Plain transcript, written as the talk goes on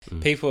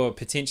people are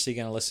potentially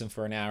going to listen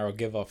for an hour or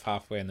give off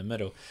halfway in the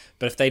middle.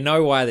 But if they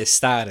know why they're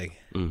starting,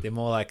 they're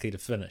more likely to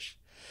finish.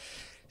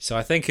 So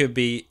I think it would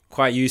be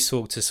quite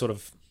useful to sort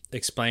of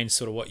explain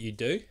sort of what you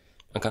do.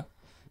 Okay.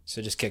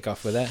 So just kick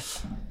off with that.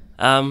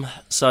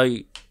 So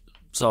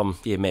I'm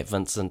Matt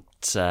Vincent,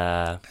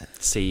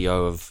 CEO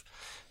of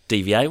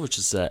DVA, which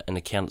is an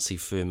accountancy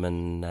firm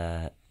in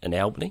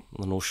Albany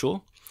on the North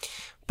Shore.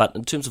 But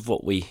in terms of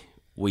what we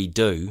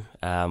do,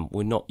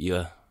 we're not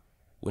your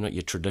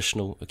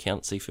traditional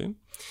accountancy firm.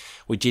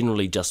 We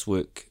generally just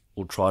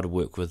try to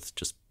work with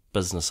just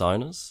business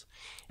owners,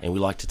 and we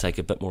like to take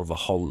a bit more of a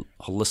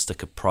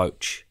holistic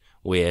approach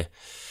where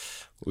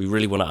we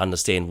really want to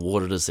understand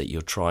what it is that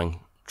you're trying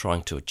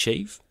to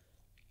achieve.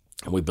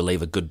 And we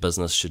believe a good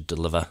business should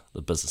deliver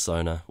the business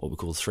owner what we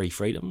call 3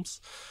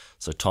 freedoms.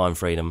 So time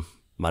freedom,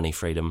 money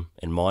freedom,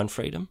 and mind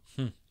freedom.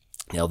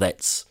 Now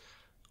that's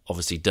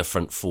obviously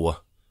different for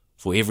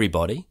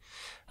everybody,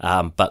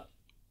 but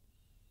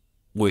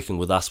working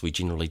with us, we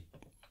generally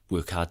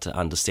work hard to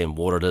understand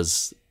what it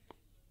is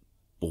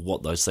or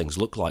what those things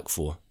look like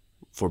for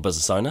a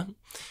business owner,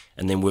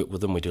 and then work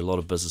with them. We do a lot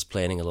of business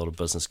planning, a lot of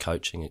business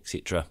coaching,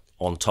 etc.,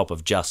 on top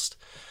of just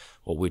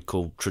what we'd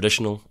call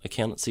traditional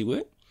accountancy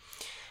work,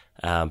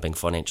 being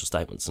financial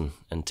statements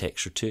and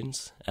tax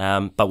returns.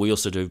 But we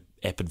also do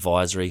app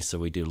advisory, so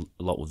we do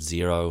a lot with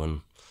Xero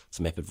and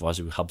some app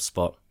advisory with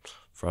HubSpot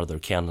for other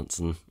accountants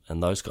and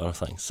those kind of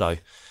things. So,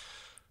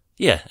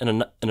 yeah,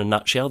 in a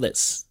nutshell,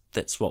 that's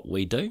what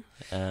we do.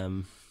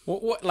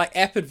 What like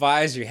app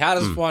advisory? How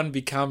does one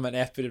become an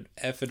app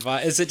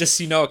advisor? Is it just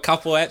a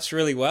couple apps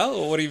really well,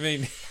 or what do you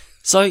mean?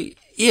 So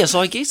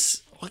I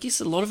guess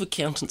a lot of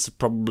accountants have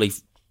probably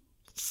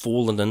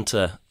fallen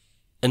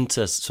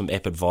into some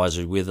app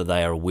advisory, whether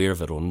they are aware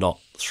of it or not,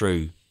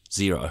 through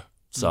Xero.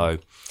 So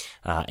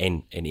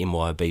and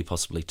MYOB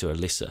possibly to a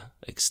lesser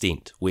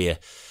extent, where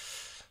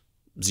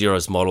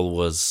Xero's model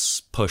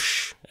was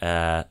push,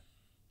 get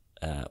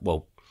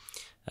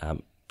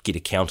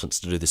accountants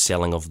to do the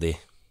selling of their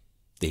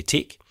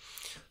tech.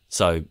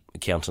 So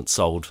accountants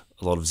sold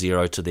a lot of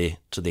Xero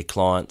to their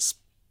clients,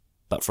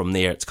 but from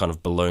there it's kind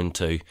of ballooned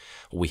to,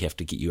 we have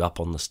to get you up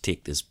on this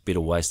tech. There's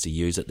better ways to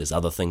use it. There's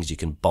other things you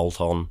can bolt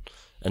on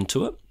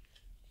into it.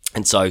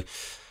 And so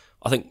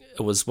I think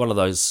it was one of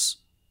those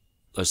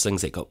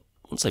things that got,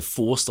 I wouldn't say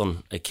forced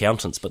on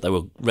accountants, but they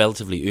were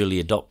relatively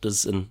early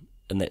adopters in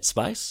that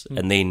space.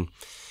 And then,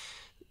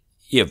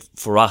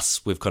 for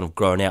us, we've kind of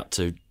grown out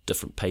to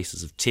different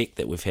pieces of tech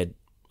that we've had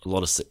a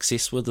lot of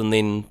success with. And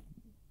then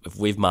if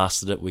we've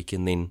mastered it, we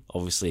can then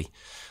obviously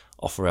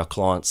offer our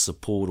clients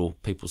support or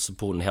people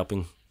support in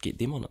helping get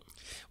them on it.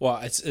 Well,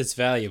 it's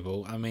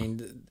valuable. I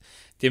mean,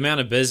 the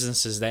amount of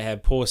businesses that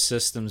have poor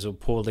systems or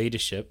poor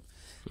leadership,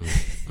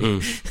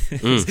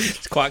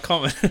 it's quite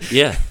common.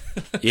 Yeah.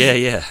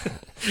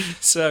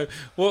 So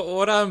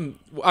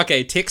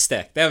okay, tech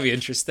stack, that would be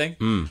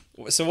interesting.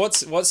 So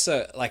what's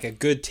a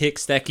good tech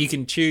stack? You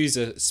can choose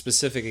a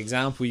specific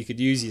example you could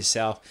use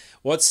yourself.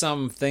 What's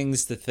some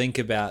things to think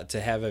about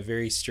to have a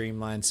very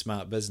streamlined,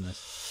 smart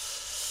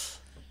business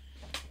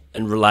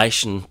in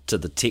relation to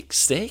the tech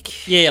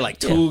stack? Yeah, like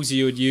tools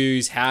you would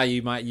use, how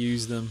you might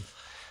use them.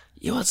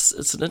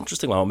 It's an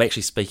interesting one. I'm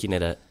actually speaking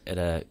at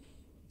a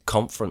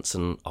conference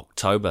in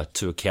October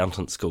to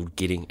accountants called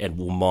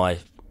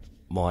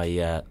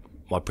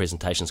my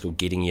presentation is called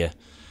Getting Your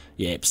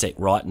App Stack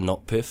Right and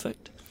Not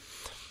Perfect.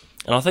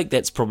 And I think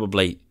that's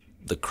probably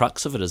the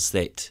crux of it, is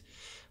that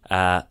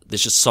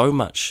there's just so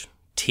much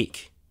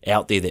tech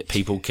out there that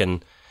people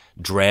can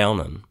drown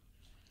in.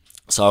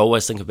 So I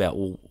always think about,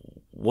 well,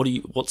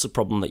 what's the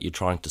problem that you're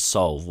trying to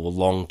solve, or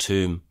long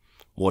term,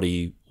 what are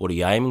you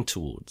aiming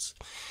towards?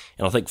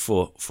 And I think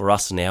for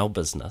us in our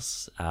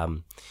business,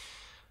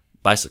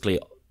 basically,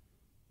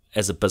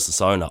 as a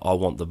business owner, I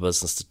want the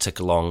business to tick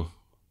along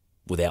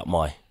without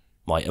my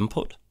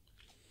input.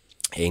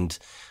 And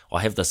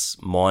I have this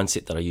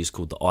mindset that I use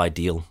called the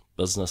ideal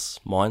business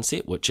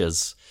mindset, which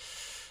is,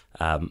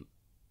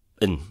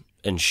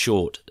 in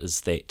short,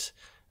 is that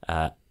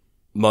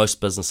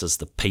most businesses,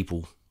 the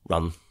people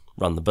run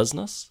the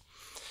business.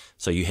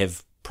 So you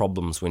have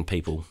problems when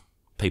people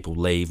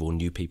leave or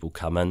new people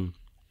come in,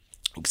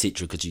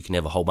 etc., because you can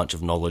have a whole bunch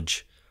of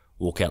knowledge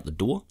walk out the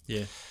door.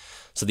 Yeah.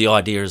 So the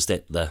idea is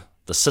that the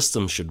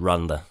system should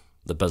run the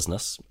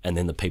business, and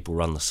then the people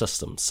run the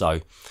system.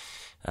 So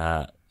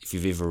if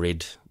you've ever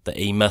read the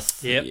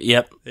E-Myth,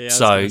 yep.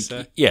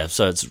 Yeah,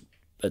 so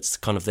it's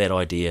kind of that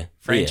idea.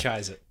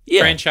 Franchise it.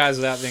 Yeah. Franchise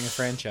without being a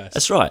franchise.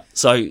 That's right.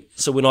 So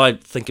when I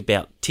think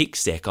about tech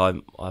stack,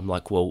 I'm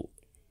like, well,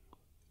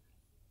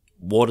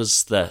 what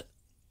is the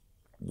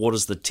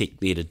tech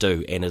there to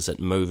do, and is it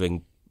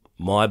moving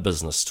my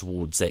business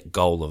towards that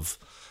goal of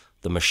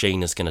the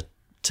machine is going to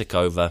tick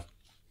over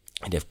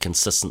and have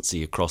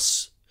consistency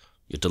across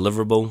your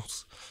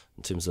deliverables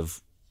in terms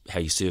of how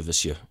you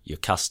service your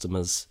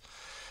customers.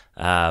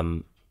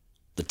 The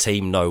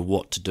team know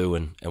what to do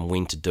and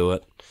when to do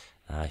it.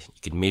 You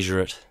can measure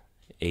it,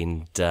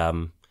 and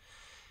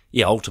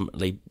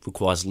ultimately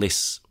requires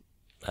less,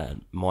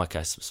 in my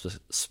case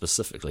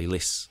specifically,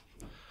 less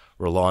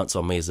reliance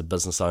on me as a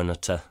business owner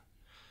to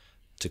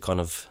kind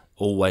of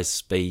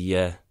always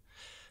be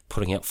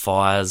putting out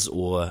fires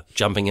or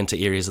jumping into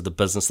areas of the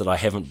business that I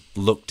haven't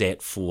looked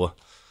at for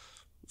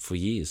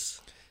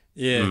years.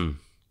 Yeah.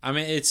 I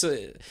mean,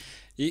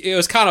 it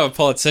was kind of a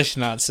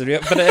politician answer,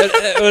 but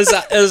it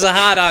was a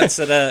hard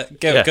answer to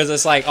give because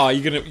it's like, oh,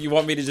 you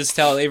want me to just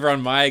tell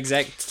everyone my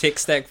exact tech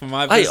stack for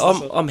my business?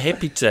 Hey, I'm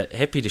happy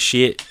to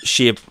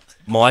share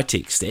my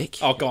tech stack.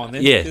 Oh, go on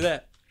then. Yeah. Do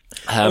that.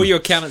 All your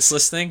accountants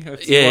listening,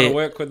 if you want to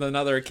work with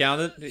another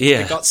accountant,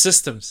 they've got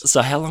systems.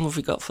 So how long have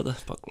we got for the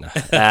book?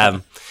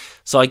 No.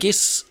 So I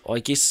guess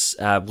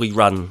we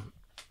run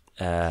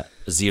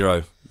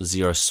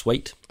Xero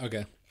suite.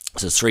 Okay.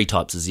 So there's 3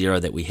 types of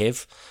Xero that we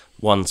have.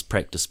 One's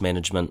practice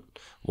management,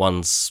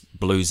 one's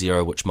Blue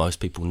Xero, which most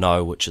people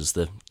know, which is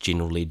the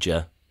general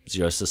ledger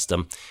Xero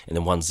system, and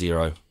then one's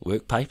Xero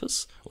work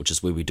papers, which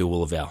is where we do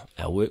all of our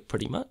work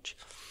pretty much.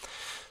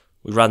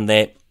 We run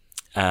that.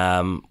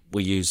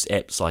 We use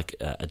apps like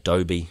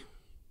Adobe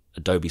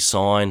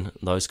Sign,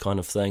 those kind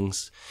of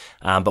things.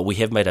 But we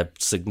have made a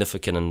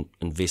significant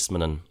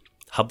investment in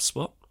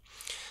HubSpot.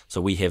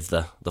 So we have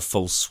the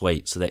full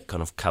suite. So that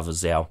kind of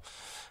covers our,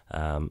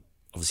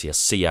 obviously our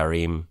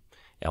CRM,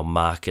 our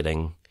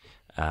marketing,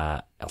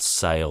 our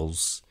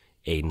sales,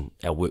 and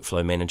our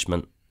workflow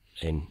management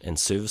and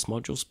service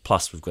modules.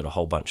 Plus we've got a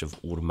whole bunch of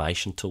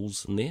automation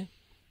tools in there.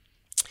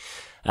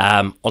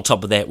 On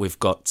top of that, we've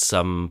got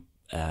some,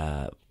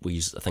 we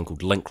use a thing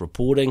called Link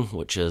Reporting,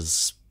 which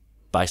is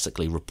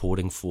basically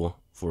reporting for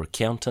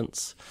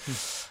accountants.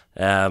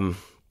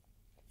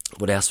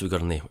 What else have we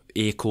got in there?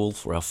 Aircall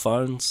for our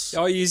phones.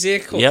 Oh, you use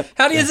Aircall. Yep.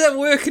 How does that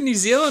work in New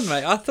Zealand,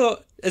 mate? I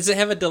thought, does it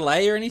have a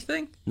delay or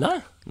anything?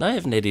 No, I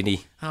haven't had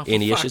any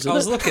issues with it. I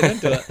was looking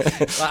into it.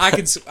 Like,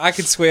 I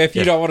can swear if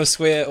you don't want to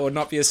swear or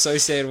not be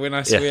associated when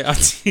I swear.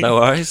 No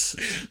worries.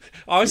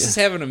 I was just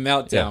having a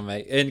meltdown,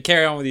 mate. And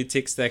carry on with your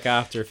tech stack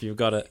after if you've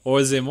got it. Or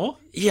is there more?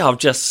 Yeah, I'm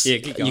just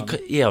keep going.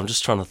 I'm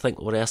just trying to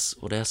think what else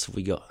have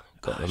we got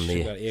in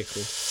there. Got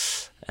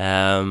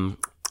Aircall.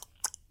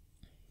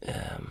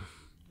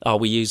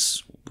 We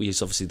use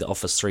obviously the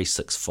Office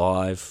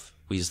 365.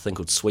 We use a thing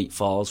called Suite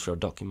Files for our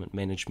document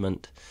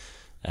management.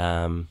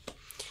 So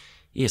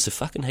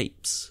fucking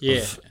heaps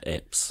of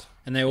apps.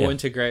 And they all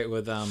integrate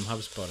with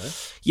HubSpot, eh?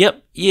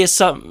 Yep. Yeah,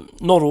 some,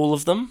 not all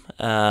of them.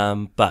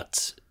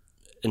 But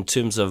in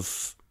terms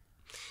of,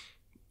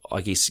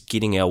 I guess,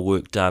 getting our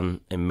work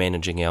done and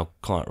managing our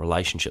client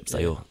relationships,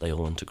 they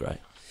all integrate.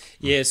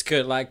 Yeah, it's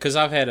good. Like, because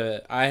I had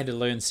to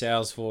learn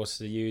Salesforce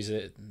to use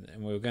it,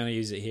 and we were going to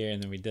use it here,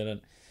 and then we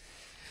didn't.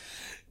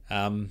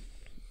 And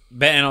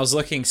I was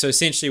looking. So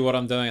essentially, what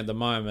I'm doing at the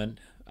moment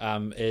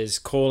is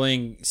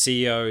calling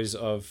CEOs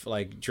of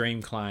like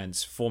dream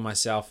clients for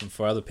myself and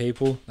for other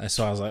people. And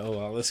so I was like, oh,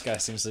 well, this guy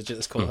seems legit.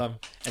 Let's call him,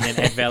 and then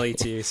add value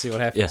to you, see what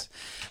happens.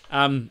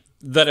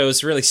 That it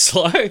was really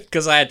slow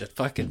because I had to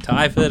fucking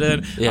type it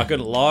in. I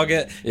couldn't log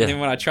it. And then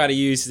when I try to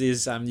use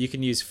this, you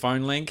can use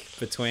phone link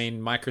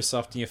between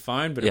Microsoft and your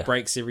phone, but it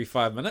breaks every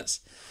 5 minutes.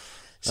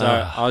 So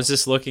I was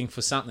just looking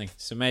for something.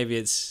 So maybe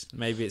it's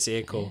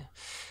Aircall.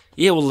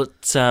 Yeah, well,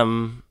 it's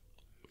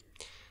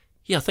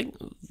I think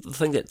the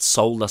thing that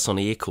sold us on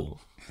Aircall,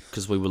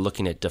 because we were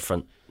looking at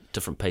different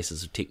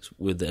pieces of tech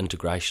with the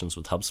integrations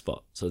with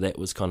HubSpot. So that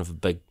was kind of a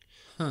big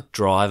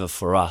driver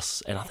for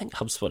us. And I think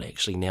HubSpot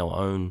actually now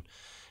own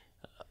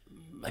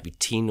maybe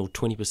 10 or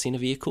 20%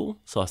 of Aircall.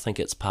 So I think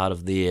it's part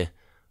of their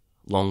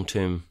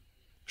long-term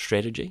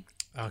strategy.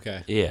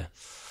 Okay. Yeah.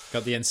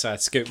 Got the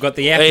inside scoop. Got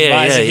the app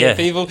advisor here,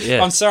 people.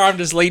 Yeah. I'm sorry, I'm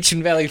just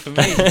leeching value for me.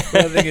 I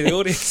think of the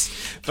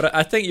audience. But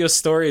I think your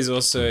story is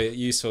also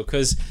useful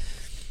because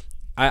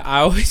I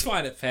always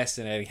find it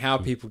fascinating how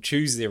people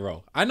choose their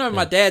role. I know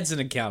my dad's an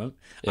accountant.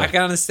 I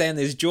can understand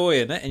there's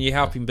joy in it, and you're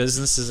helping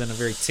businesses in a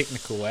very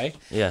technical way.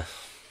 Yeah.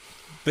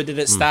 But did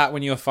it start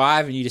when you were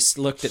 5 and you just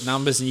looked at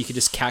numbers and you could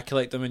just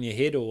calculate them in your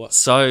head, or what?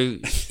 So,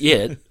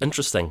 yeah,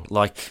 interesting.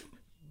 Like,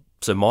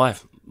 so my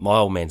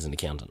old man's an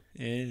accountant.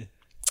 Yeah.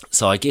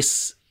 So I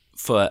guess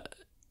for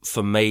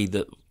me,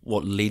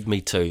 what led me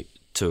to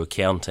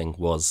accounting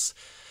was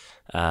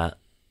the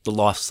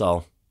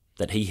lifestyle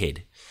that he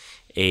had.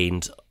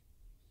 And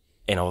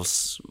I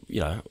was,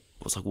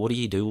 like, what do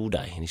you do all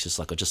day? And he's just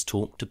like, I just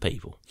talk to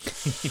people.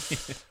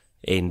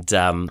 And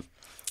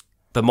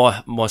but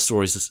my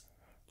story is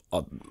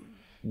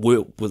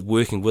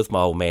working with my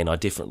old man, I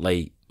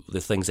definitely,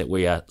 the things that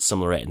we are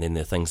similar at, and then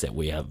the things that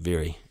we are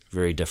very,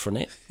 very different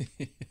at.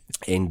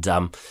 And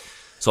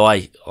so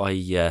I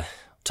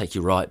take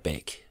you right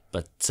back.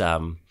 But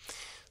so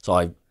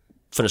I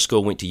finished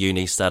school, went to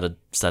uni, started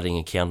studying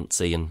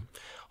accountancy, and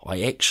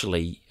I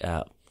actually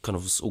kind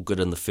of was all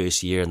good in the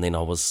first year, and then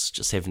I was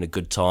just having a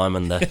good time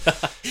in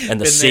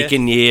the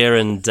second year,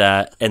 and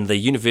the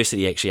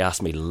university actually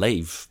asked me to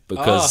leave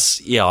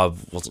because I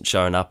wasn't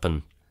showing up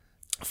and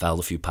failed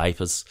a few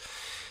papers,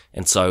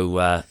 and so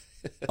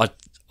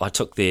I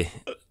took their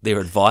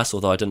advice,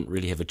 although I didn't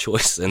really have a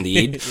choice in the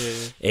end,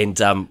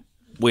 and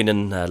went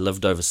and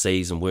lived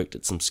overseas and worked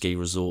at some ski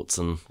resorts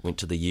and went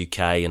to the UK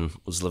and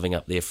was living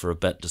up there for a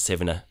bit, just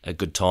having a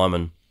good time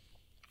and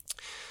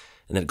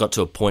And then it got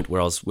to a point where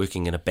I was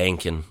working in a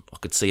bank and I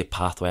could see a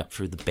pathway up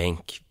through the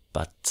bank,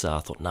 but I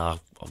thought, no,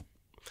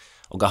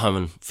 I'll go home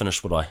and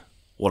finish what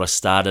I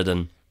started,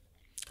 and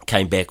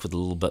came back with a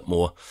little bit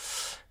more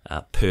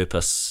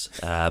purpose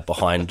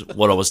behind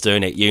what I was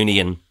doing at uni,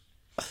 and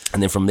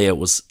then from there it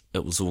was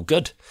all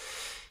good,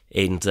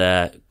 and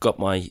got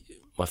my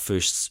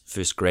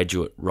first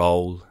graduate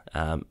role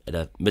at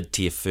a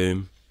mid-tier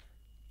firm,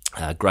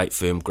 great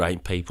firm,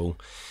 great people,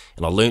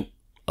 and I learnt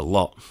a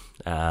lot,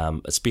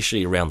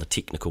 especially around the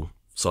technical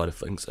side of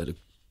things. I had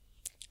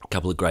a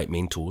couple of great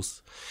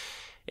mentors,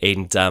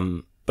 and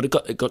but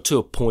it got to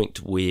a point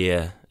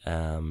where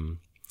I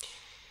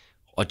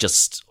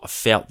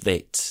felt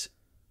that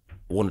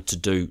I wanted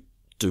to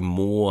do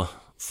more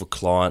for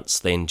clients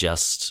than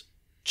just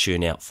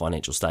churn out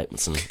financial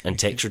statements and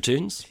tax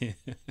returns. I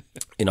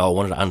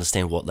wanted to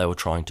understand what they were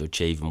trying to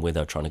achieve and where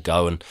they were trying to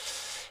go, and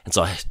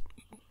so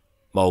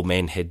my old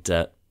man had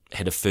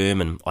a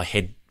firm, and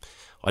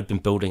I'd been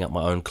building up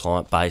my own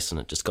client base, and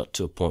it just got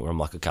to a point where I'm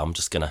like, okay, I'm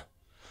just gonna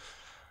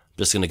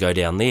go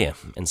down there.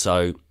 And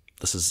so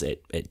this is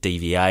at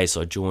DVA,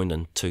 so I joined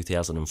in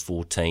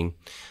 2014,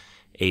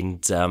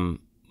 and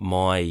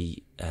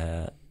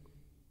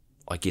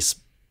I guess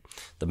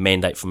the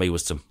mandate for me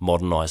was to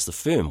modernise the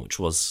firm, which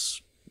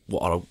was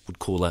what I would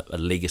call a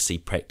legacy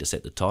practice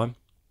at the time.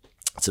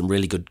 Some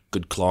really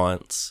good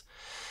clients,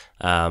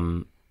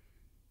 and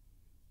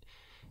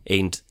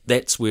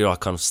that's where I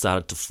kind of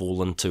started to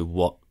fall into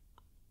what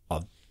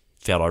I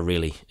felt I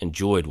really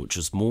enjoyed, which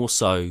was more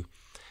so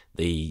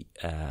the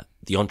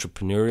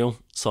entrepreneurial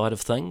side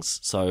of things.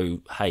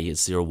 So, hey,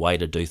 is there a way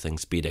to do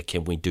things better?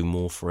 Can we do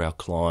more for our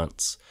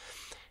clients?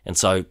 And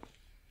so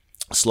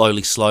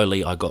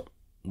slowly I got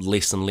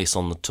less and less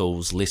on the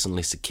tools, less and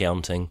less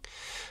accounting,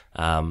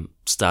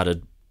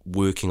 started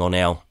working on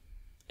our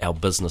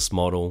business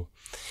model,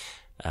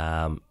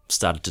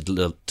 started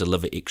to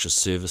deliver extra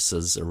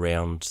services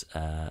around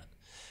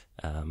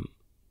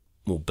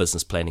more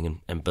business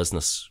planning and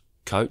business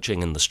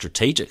coaching and the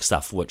strategic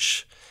stuff,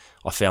 which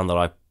I found that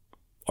I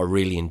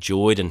really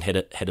enjoyed and had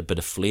a bit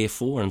of flair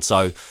for. And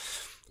so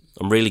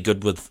I'm really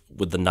good with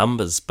the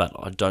numbers, but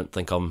I don't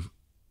think I'm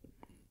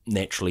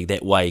naturally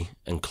that way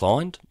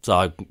inclined. So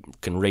I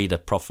can read a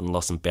profit and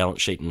loss and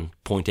balance sheet and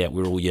point out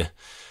where all your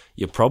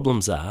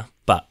problems are,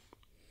 but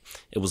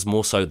it was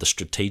more so the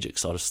strategic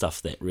side of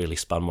stuff that really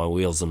spun my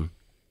wheels, and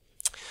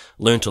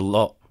learnt a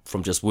lot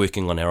from just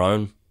working on our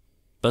own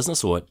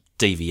business or at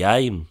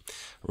DVA, and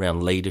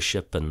around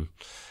leadership and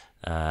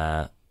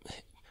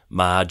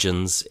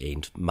margins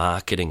and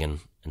marketing and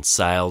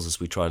sales as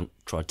we tried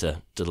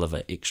to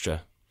deliver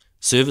extra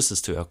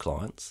services to our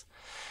clients,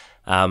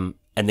 and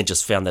then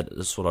just found that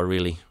it's what I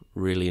really,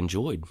 really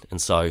enjoyed.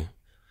 And so,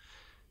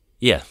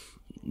 yeah,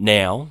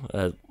 now,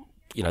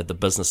 the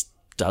business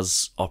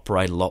does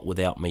operate a lot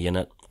without me in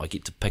it. I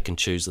get to pick and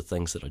choose the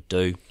things that I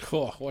do.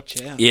 Oh,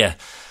 watch out. Yeah.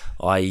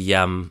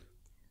 I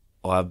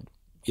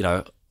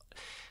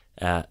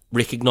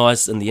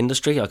recognised in the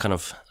industry, I kind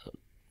of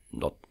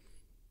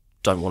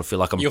don't want to feel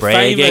like I'm You're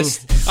bragging.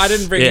 Famous. I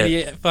didn't bring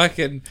the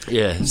fucking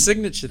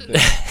signature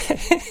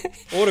thing.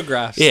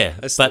 Autographs. Yeah,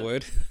 that's but, the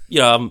word.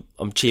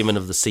 I'm chairman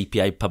of the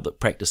CPA Public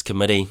Practice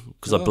Committee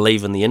because I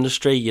believe in the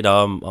industry.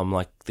 I'm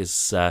like,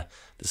 there's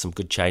some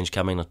good change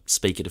coming. I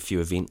speak at a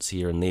few events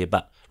here and there,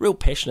 but real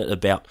passionate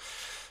about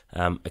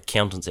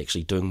accountants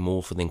actually doing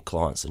more for their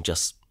clients than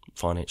just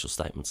financial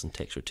statements and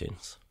tax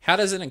returns. How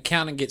does an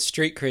accountant get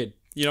street cred?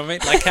 You know what I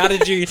mean? Like, how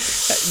did you?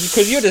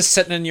 Because you're just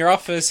sitting in your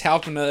office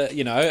helping a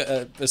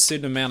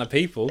certain amount of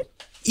people.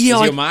 Yeah,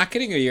 is your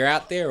marketing, or you're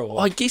out there,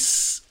 or I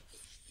guess.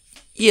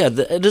 Yeah,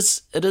 it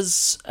is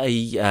it's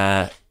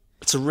a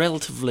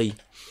relatively.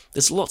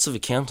 There's lots of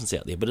accountants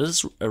out there, but it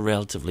is a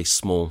relatively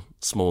small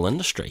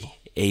industry,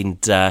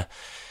 and I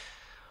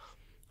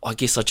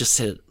guess I just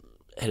had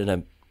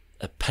an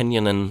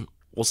opinion and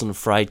wasn't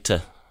afraid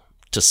to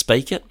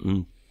speak it,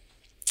 and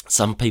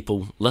some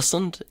people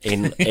listened,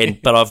 and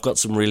but I've got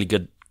some really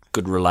good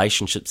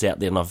relationships out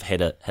there, and I've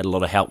had a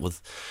lot of help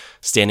with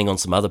standing on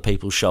some other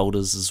people's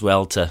shoulders as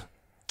well to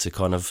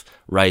kind of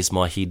raise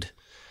my head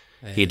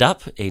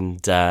up, and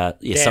Dad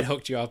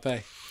hooked you up, eh?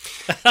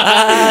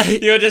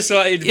 You're just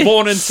like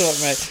born into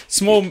it, mate.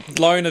 Small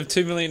loan of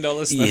 $2 million.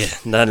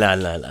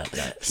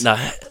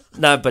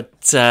 No, but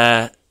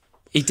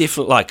he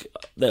definitely, like,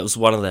 that was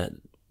one of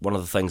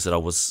the things that I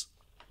was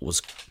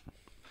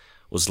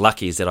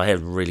lucky, is that I had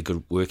a really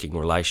good working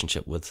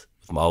relationship with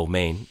my old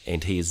man,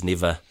 and he has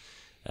never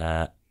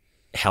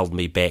held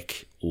me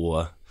back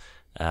or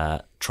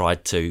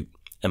tried to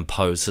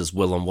impose his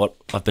will on what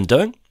I've been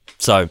doing,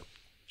 so,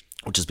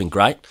 which has been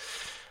great.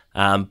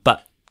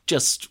 But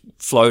just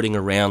floating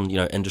around,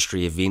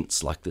 industry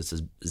events like this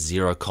is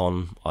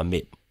Xerocon, I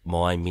met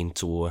my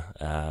mentor,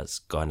 this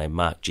guy named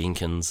Mark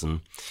Jenkins,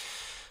 and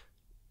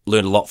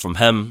learned a lot from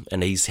him,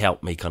 and he's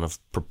helped me kind of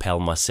propel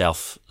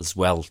myself as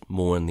well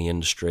more in the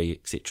industry,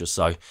 etc.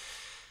 So,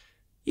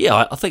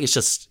 yeah, I think it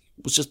was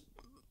just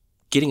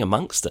getting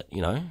amongst it,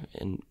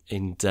 and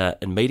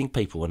meeting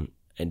people and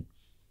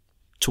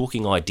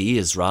talking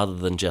ideas rather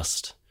than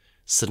just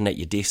sitting at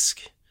your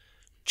desk,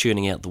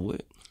 churning out the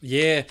work.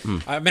 Yeah,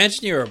 I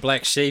imagine you were a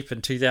black sheep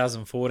in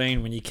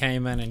 2014 when you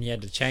came in and you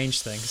had to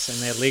change things and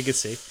their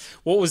legacy.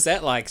 What was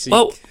that like? So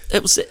Well,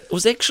 it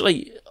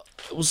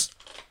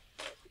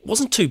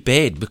wasn't too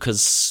bad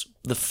because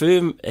the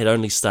firm had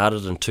only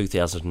started in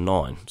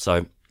 2009.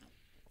 So,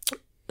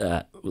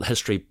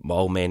 history. My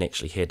old man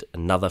actually had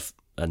another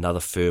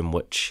firm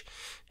which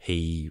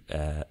he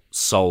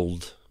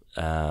sold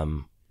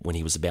when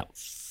he was about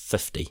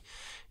 50,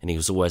 and he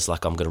was always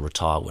like, "I'm going to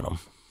retire when I'm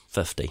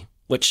 50,"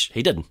 which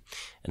he did.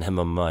 And him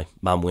and my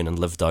mum went and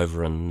lived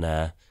over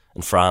in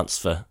France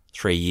for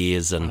 3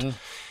 years, and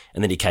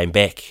then he came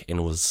back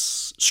and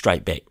was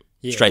straight back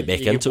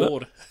into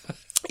it.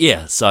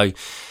 Yeah, so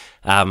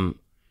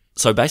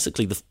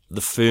basically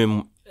the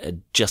firm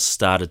had just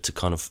started to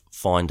kind of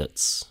find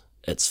its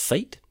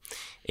feet,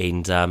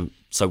 and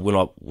so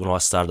when I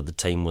started, the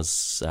team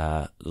was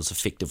it was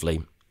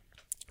effectively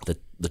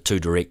the two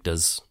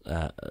directors,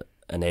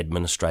 an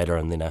administrator,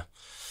 and then a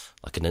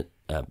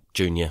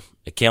junior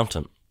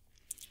accountant.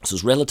 So it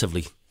was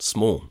relatively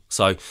small.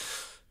 So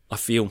I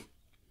feel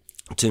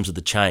in terms of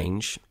the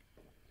change,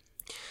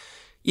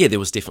 yeah, there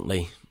was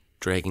definitely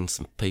dragging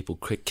some people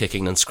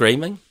kicking and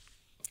screaming,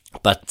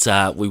 but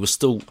we were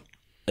still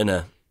in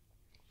not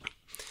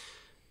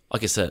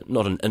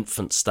an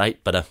infant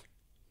state, but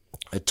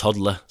a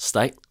toddler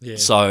state. Yeah.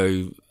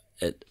 So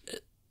it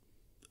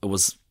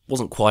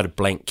wasn't quite a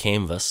blank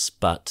canvas,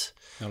 but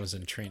I was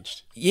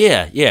entrenched.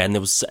 yeah, and there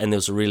was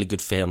a really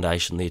good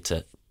foundation there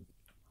to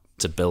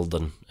build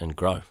and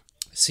grow.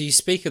 So you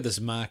speak of this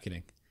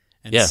marketing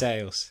and Yeah.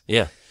 sales.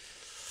 Yeah.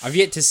 I've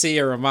yet to see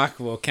a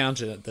remarkable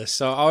accountant at this,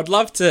 so I would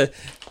love to.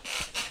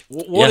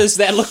 What does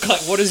that look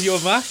like? What is your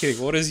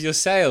marketing? What is your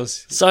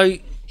sales? So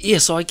yeah,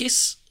 so I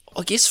guess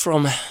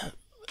from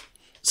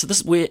this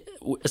is where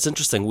it's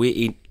interesting.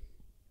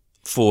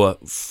 For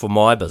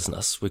my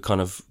business, we're kind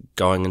of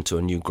going into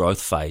a new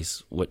growth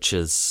phase, which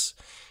is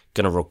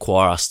going to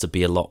require us to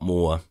be a lot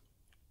more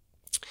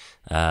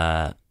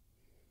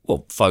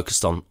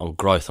focused on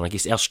growth. And I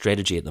guess our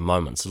strategy at the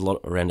moment is a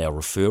lot around our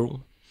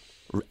referral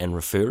and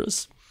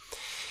referrers.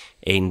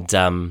 And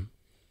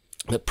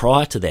but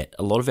prior to that,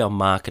 a lot of our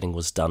marketing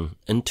was done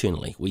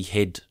internally. We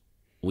had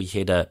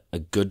a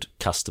good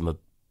customer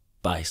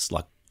base,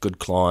 like good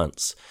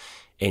clients,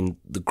 and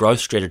the growth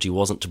strategy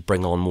wasn't to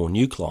bring on more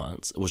new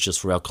clients. It was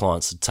just for our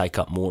clients to take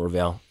up more of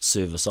our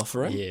service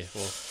offering. Yeah,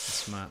 well,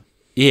 that's smart.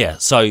 Yeah,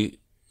 so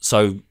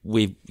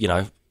we've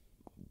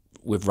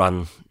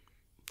run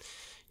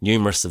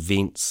numerous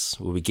events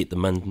where we get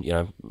them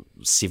in,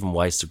 7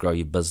 ways to grow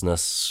your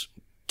business,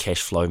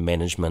 cash flow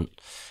management,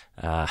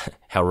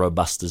 how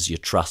robust is your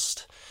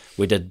trust.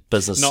 We did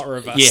business. Not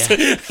robust.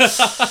 Yeah.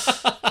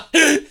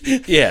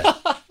 Yeah.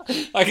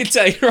 I can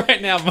tell you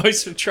right now,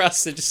 most of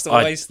trusts are just a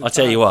waste of I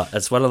tell time. you what,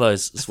 it's one of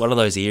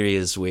those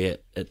areas where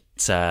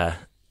it's something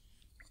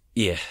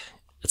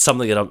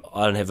that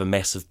I don't have a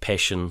massive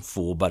passion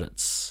for, but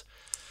it's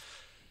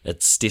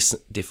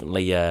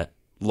definitely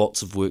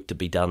lots of work to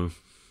be done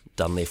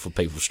there for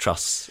people's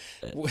trusts.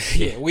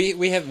 Yeah,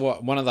 we have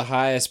one of the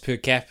highest per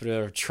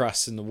capita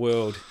trusts in the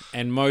world,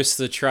 and most of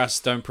the trusts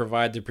don't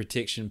provide the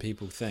protection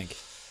people think.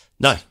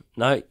 No,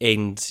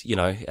 and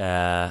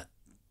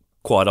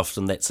quite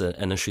often that's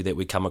an issue that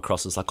we come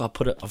across. It's like,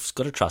 I've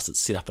got a trust, it's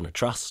set up in a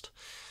trust,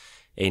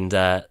 and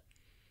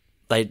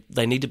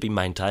they need to be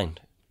maintained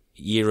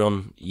year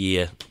on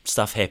year.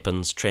 Stuff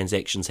happens,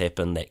 transactions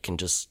happen that can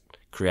just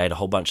create a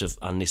whole bunch of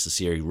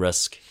unnecessary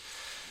risk.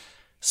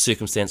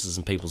 Circumstances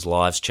in people's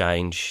lives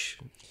change.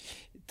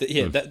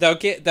 Yeah, they'll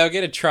get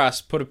a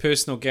trust, put a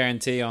personal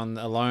guarantee on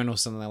a loan or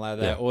something like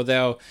that, or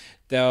they'll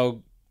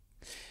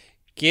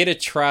get a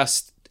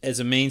trust as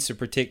a means of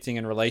protecting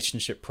a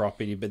relationship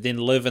property, but then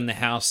live in the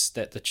house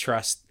that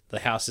the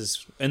house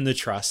is in the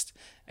trust,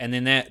 and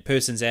then that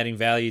person's adding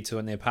value to it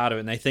and they're part of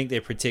it, and they think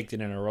they're protected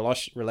in a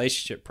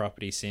relationship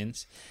property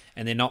sense,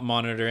 and they're not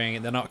monitoring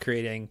it, they're not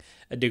creating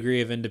a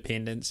degree of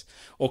independence.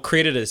 Or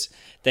creditors,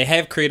 they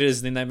have creditors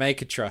and then they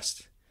make a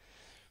trust.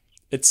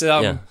 It's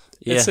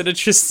it's an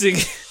interesting.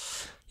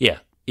 Yeah,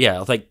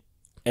 I think,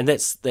 and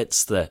that's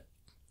the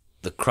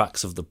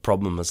crux of the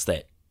problem is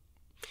that,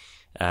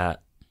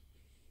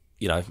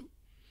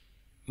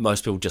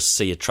 most people just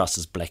see a trust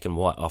as black and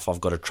white. If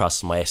I've got a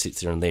trust, my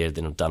assets are in there,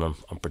 then I'm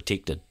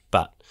protected.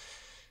 But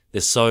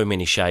there's so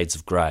many shades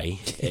of grey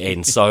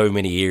and so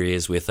many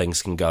areas where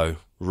things can go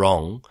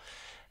wrong,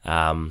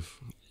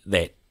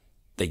 that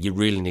you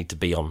really need to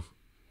be on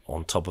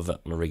top of it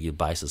on a regular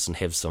basis and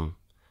have some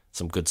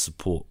good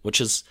support,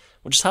 which is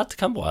hard to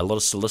come by. A lot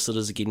of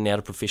solicitors are getting out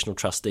of professional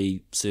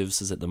trustee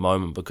services at the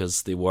moment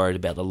because they're worried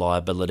about the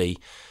liability.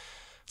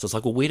 So it's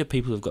like, well, where do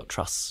people who've got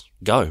trusts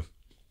go?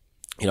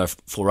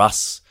 For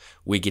us,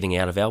 we're getting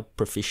out of our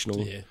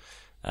professional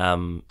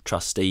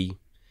trustee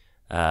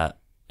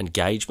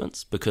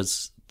engagements,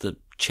 because the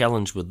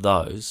challenge with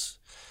those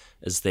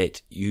is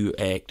that you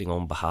are acting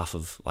on behalf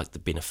of like the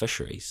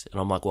beneficiaries, and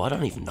I'm like, well, I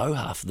don't even know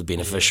half of the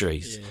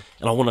beneficiaries,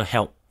 and I want to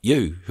help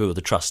you who are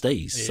the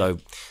trustees. So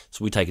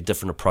we take a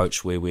different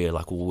approach where we're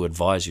like, well, we'll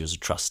advise you as a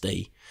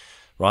trustee,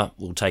 right?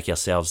 We'll take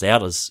ourselves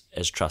out as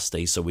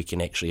trustees so we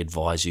can actually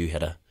advise you how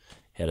to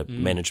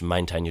manage and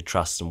maintain your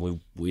trust, and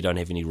we don't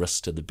have any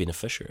risk to the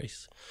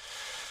beneficiaries.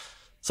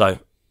 So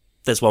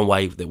that's one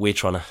way that we're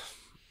trying to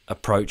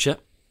approach it.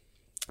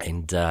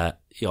 And I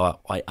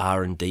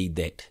R&D'd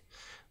that,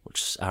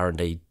 which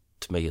R&D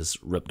to me is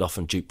ripped off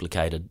and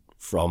duplicated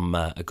from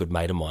a good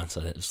mate of mine.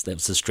 So that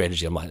was his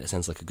strategy. I'm like, that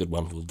sounds like a good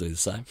one. We'll do the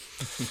same.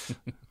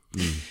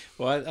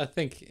 Well, I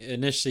think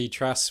initially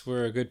trusts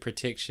were a good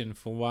protection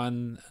for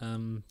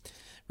one,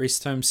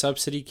 rest home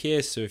subsidy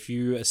care. So if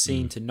you are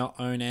seen to not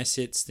own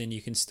assets, then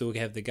you can still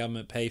have the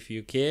government pay for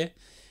your care.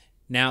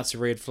 Now it's a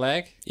red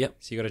flag. Yep.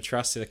 So you got a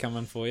trust that come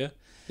in for you.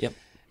 Yep.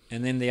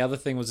 And then the other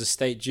thing was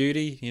estate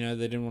duty. You know,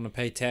 they didn't want to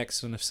pay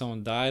tax on if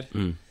someone died.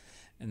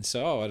 And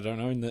so, I don't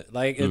own that.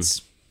 Like,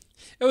 it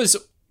was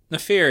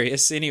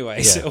nefarious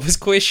anyways. Yeah. It was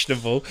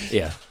questionable.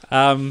 Yeah.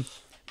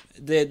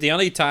 The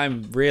only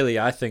time, really,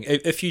 I think,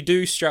 if you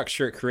do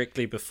structure it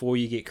correctly before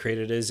you get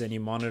creditors and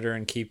you monitor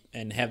and keep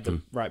and have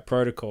the right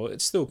protocol,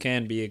 it still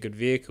can be a good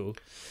vehicle.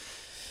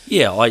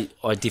 Yeah,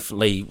 I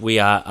definitely, we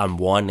are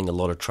unwinding a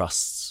lot of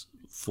trusts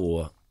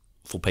for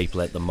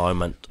people at the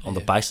moment on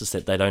the basis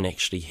that they don't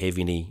actually have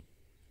any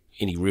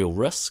real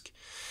risk.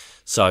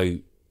 So,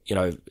 you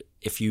know,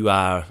 if you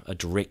are a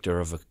director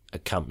of a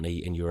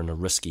company and you're in a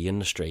risky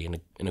industry, and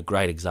a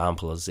great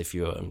example is if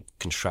you're in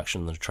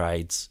construction and the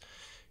trades,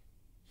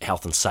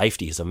 health and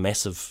safety is a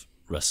massive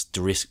risk.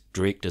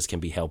 Directors can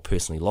be held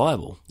personally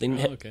liable.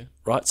 Then,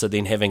 right? So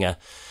then having a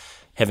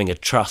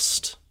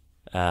trust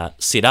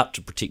set up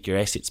to protect your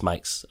assets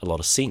makes a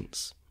lot of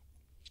sense.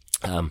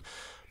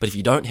 But if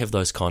you don't have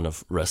those kind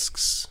of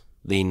risks,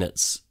 then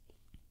it's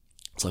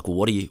like, well,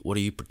 what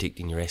are you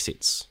protecting your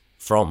assets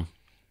from?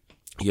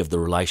 You have the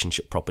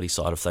relationship property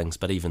side of things,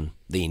 but even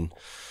then,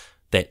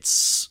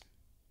 that's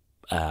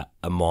a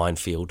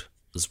minefield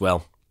as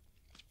well.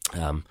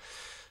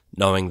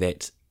 Knowing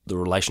that the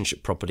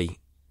relationship property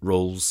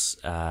rules,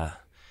 I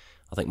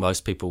think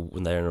most people,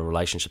 when they're in a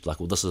relationship, like,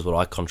 well, this is what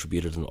I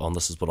contributed on,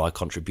 this is what I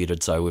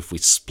contributed, so if we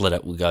split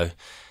it, we'll go.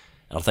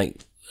 And I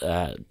think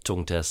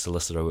talking to a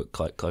solicitor I work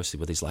quite closely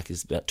with, he's like,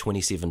 there's about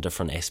 27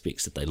 different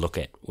aspects that they look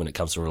at when it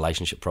comes to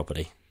relationship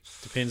property.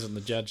 Depends on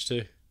the judge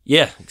too.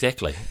 Yeah,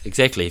 exactly.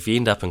 If you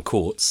end up in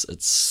courts,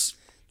 it's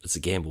a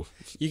gamble.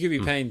 You could be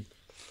paying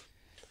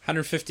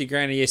 150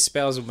 grand a year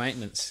spousal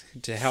maintenance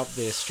to help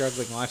their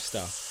struggling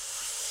lifestyle.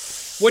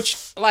 Which,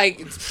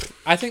 like,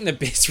 I think the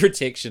best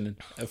protection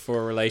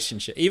for a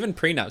relationship, even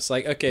prenups,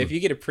 like, okay, if you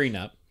get a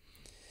prenup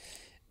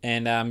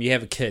and you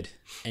have a kid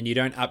and you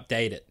don't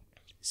update it,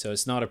 so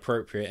it's not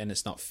appropriate and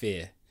it's not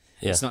fair.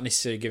 Yeah. It's not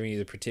necessarily giving you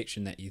the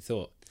protection that you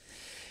thought.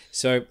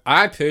 So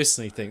I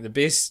personally think the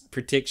best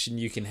protection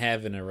you can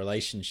have in a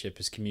relationship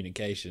is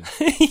communication.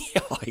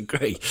 Yeah, I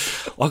agree.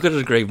 I couldn't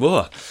agree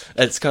more.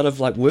 It's kind of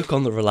like work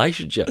on the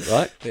relationship,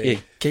 right? Yeah,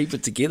 keep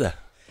it together.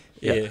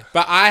 Yeah.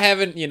 But I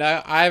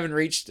haven't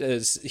reached a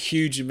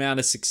huge amount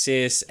of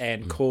success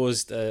and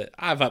caused,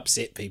 I've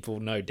upset people,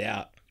 no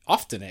doubt.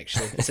 Often,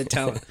 actually. It's a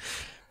talent.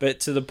 But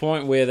to the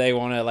point where they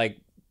want to, like,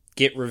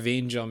 get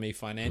revenge on me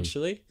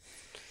financially.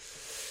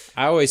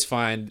 I always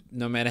find,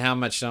 no matter how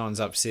much someone's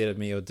upset at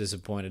me or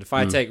disappointed, if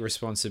I take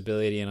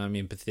responsibility and I'm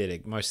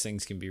empathetic, most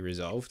things can be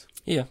resolved.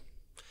 Yeah.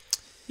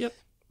 Yep.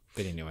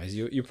 But anyways,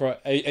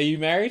 are you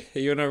married? Are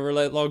you in a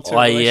long-term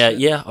relationship?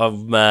 Yeah,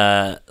 I'm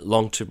a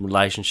long-term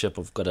relationship.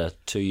 I've got a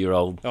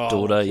 2-year-old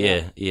daughter.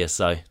 Yeah.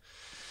 So,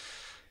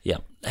 yeah,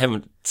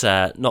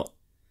 not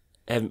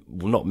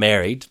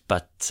married,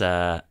 but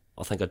I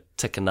think I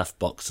tick enough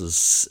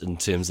boxes in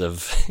terms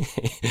of,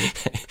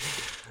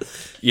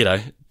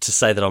 to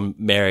say that I'm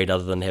married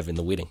other than having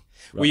the wedding.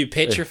 Right? Were you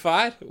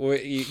petrified? Or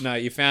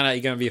you found out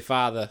you're going to be a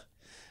father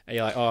and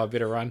you're like, I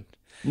better run?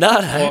 No.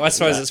 Well, I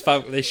suppose it's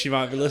public. She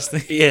might be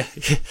listening. Yeah,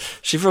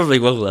 she probably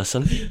will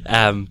listen.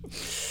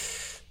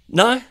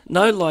 No,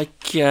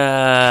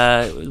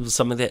 it was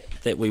something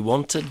that we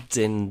wanted,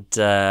 and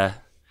I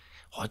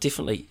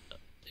definitely.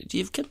 Do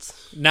you have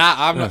kids? Nah,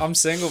 I'm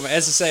single. But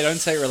as I say, don't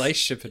take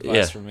relationship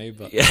advice from me.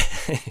 But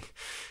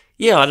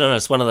yeah, I don't know.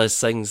 It's one of those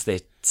things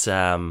that,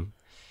 I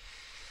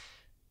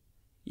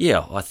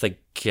think.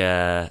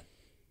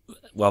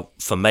 Well,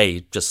 for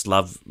me, just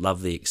love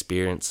the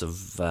experience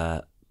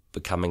of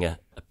becoming a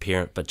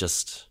parent, but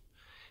just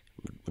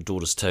my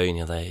daughters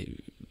too. They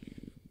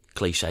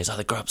cliches.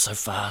 They grow up so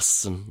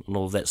fast and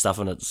all of that stuff,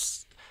 and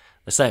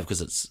they say it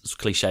because it's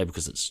cliche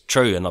because it's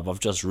true, and I've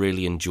just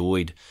really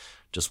enjoyed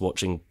just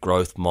watching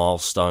growth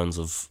milestones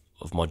of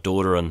my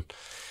daughter, and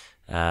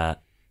and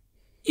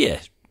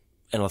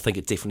I think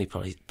it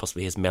definitely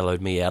possibly has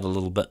mellowed me out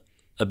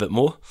a bit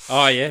more.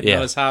 Oh yeah,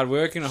 not as hard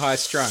working or high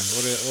strung.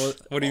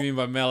 What do you mean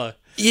by mellow?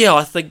 Yeah,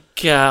 I think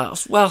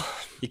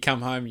you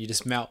come home, you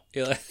just melt.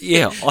 You're like,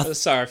 I'm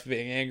sorry for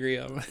being angry.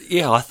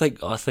 Yeah, I think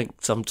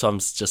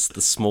sometimes just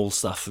the small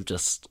stuff of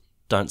just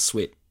don't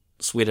sweat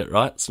it,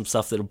 right? Some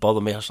stuff that'll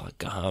bother me, I was like,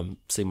 go home,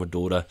 see my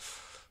daughter,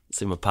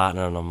 see my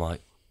partner, and I'm like,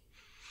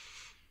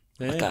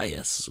 Like, oh yeah,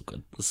 this is all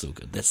good. This is all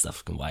good. That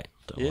stuff can wait.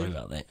 Don't worry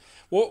about that.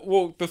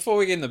 Well, before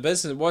we get into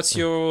business, what's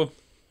your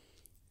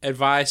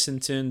advice in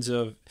terms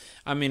of?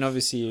 I mean,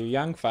 obviously you're a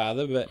young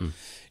father, but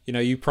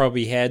you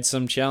probably had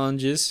some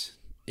challenges.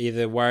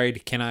 Either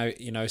worried, can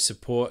I,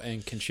 support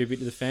and contribute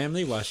to the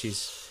family while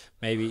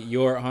maybe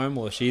you're at home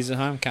or she's at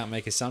home. Can't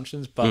make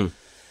assumptions, but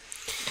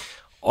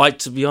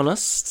to be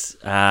honest,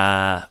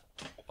 that's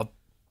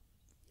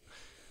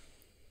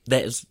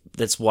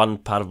one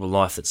part of my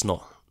life that's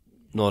not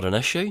an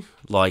issue.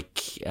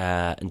 Like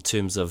in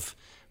terms of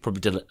probably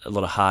did a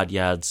lot of hard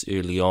yards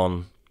early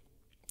on.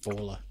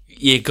 Baller.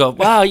 Yeah,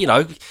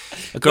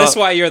 That's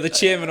why you're the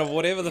chairman of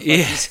whatever the fuck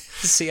is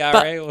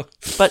CRA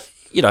But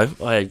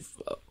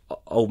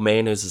old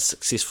man who's a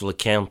successful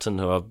accountant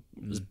who has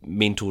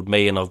mentored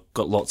me, and I've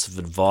got lots of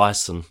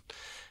advice, and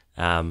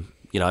I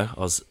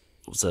was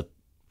a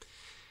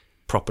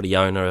property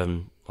owner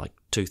in like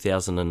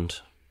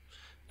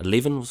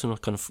 2011 was when I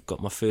kind of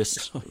got my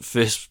first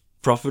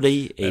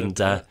property,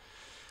 and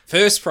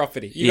first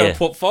property. You got a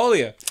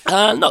portfolio.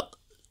 Not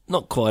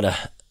quite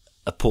a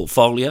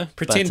portfolio.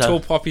 Pretend tall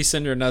poppy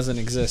syndrome doesn't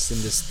exist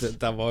and just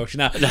divulge.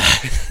 No.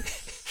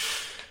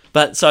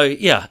 But so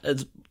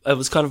it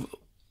was kind of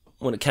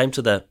when it came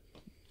to the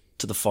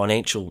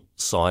financial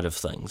side of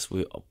things,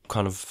 we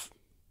kind of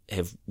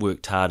have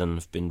worked hard and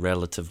have been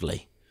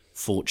relatively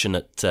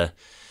fortunate to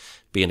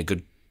be in a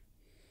good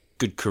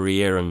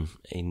career, and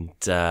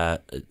it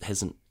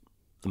hasn't,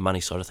 the money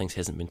side of things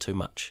hasn't been too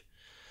much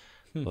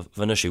of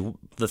an issue.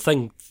 The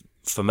thing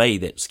for me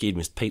that scared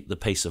me is the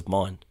peace of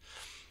mind.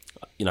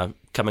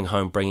 Coming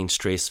home, bringing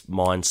stress,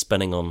 mind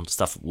spinning on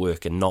stuff at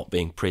work, and not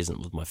being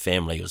present with my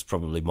family was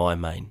probably my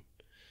main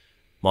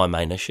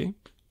issue.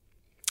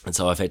 And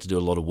so I've had to do a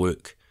lot of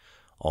work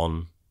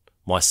on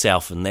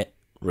myself in that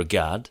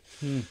regard,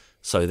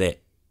 so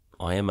that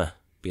I am a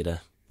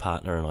better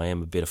partner, and I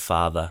am a better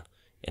father,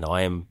 and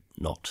I am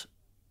not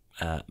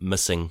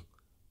missing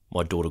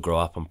my daughter grow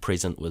up. I'm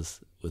present with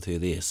her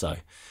there. So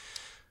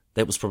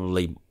that was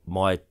probably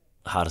my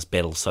hardest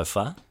battle so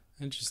far.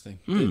 Interesting.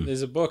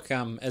 There's a book,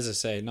 as I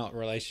say, not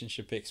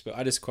relationship expert.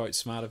 I just quote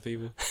smarter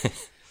people.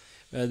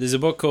 There's a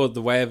book called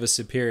The Way of a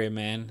Superior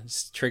Man.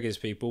 It triggers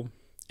people.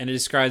 And it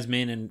describes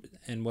men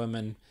and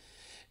women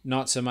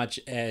not so much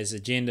as a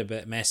gender,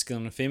 but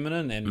masculine and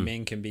feminine. And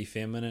men can be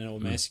feminine or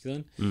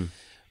masculine.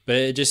 But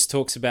it just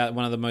talks about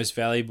one of the most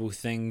valuable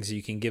things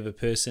you can give a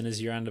person is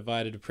your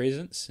undivided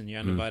presence and your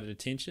undivided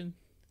attention.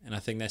 And I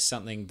think that's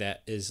something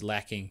that is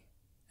lacking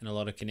in a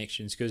lot of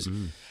connections, because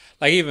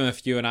like even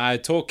if you and I are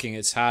talking,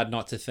 it's hard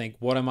not to think,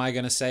 what am I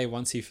going to say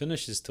once he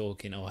finishes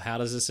talking, or how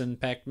does this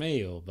impact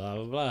me, or blah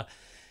blah blah.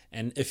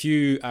 And if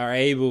you are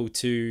able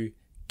to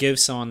give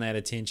someone that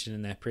attention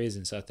and that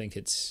presence, I think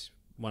it's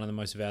one of the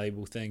most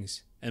valuable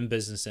things in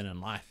business and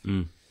in life.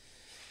 And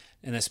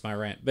that's my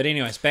rant. But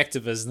anyways, back to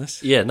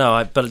business. Yeah,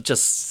 no, but it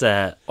just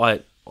I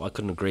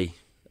couldn't agree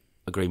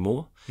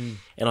more.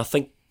 And I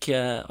think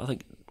as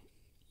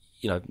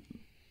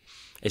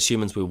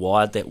humans we're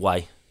wired that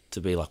way, to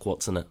be like,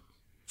 what's in it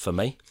for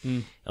me?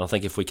 And I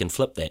think if we can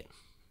flip that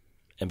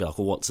and be like,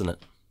 well, what's in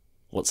it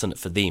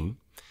for them,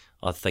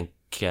 I think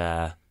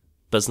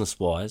business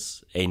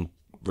wise and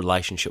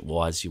relationship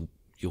wise you'll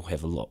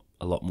have a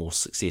lot more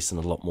success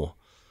and a lot more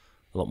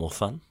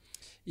fun.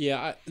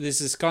 Yeah, there's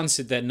this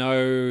concept that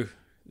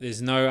there's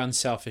no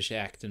unselfish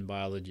act in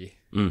biology.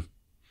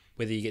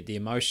 Whether you get the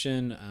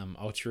emotion,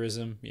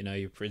 altruism,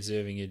 you're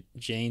preserving your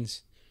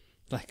genes,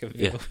 like a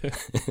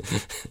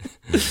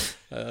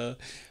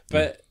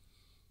but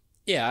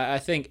I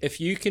think if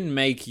you can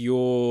make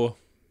your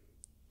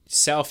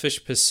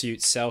selfish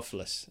pursuit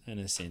selfless in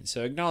a sense,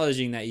 so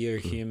acknowledging that you're a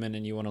human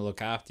and you want to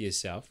look after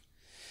yourself.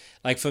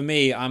 Like for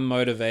me, I'm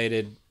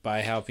motivated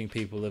by helping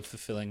people live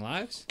fulfilling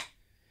lives.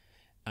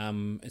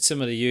 It's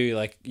similar to you.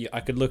 Like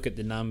I could look at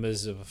the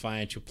numbers of a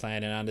financial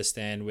plan and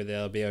understand whether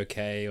they'll be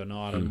okay or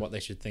not and what they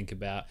should think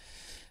about.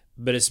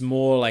 But it's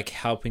more like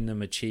helping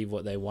them achieve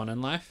what they want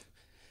in life.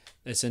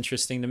 That's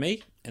interesting to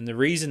me. And the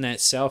reason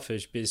that's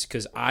selfish is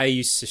because I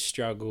used to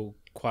struggle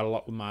quite a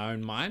lot with my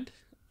own mind,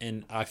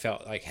 and I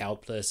felt like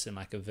helpless and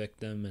like a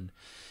victim.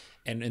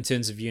 And in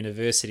terms of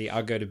university,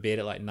 I'll go to bed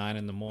at like 9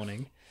 a.m,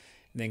 and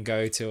then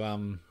go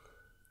to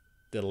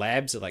the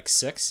labs at like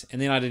 6,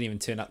 and then I didn't even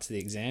turn up to the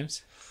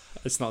exams.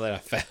 It's not that I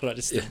failed, I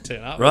just didn't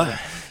turn up. Right.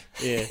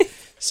 Yeah.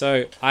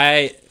 So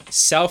I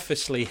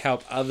selfishly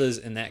help others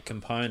in that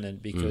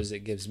component because it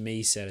gives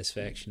me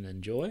satisfaction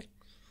and joy.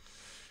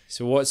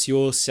 So what's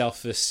your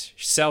selflessness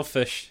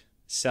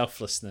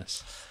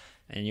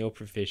in your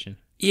profession?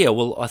 Yeah,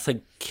 well, I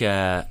think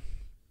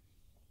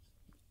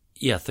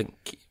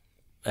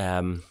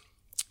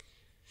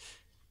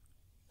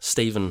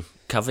Stephen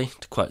Covey,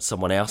 to quote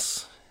someone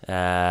else,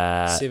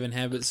 7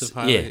 Habits of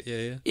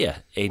Highly... Yeah,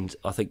 and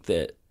I think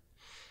that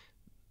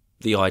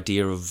the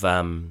idea of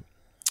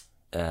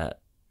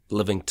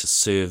living to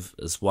serve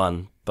is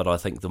one, but I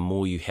think the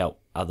more you help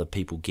other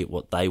people get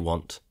what they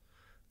want,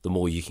 the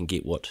more you can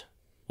get what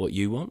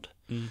you want.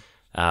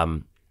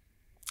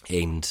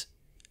 And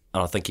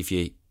I think if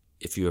you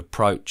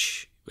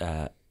approach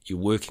you're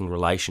working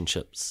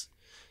relationships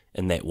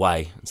in that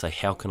way and say,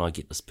 how can I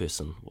get this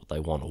person what they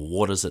want, or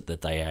what is it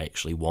that they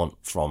actually want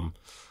from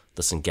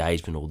this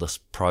engagement or this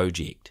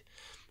project,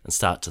 and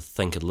start to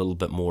think a little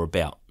bit more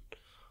about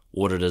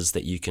what it is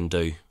that you can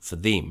do for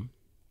them,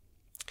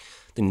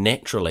 then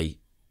naturally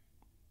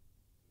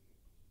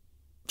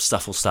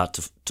stuff will start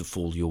to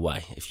fall your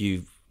way. If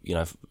you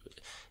have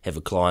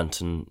a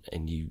client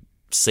and you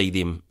see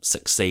them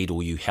succeed,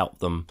 or you help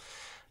them,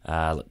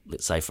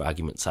 let's say for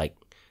argument's sake,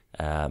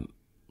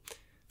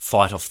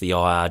 fight off the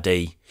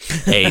IRD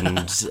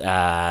and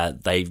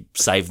they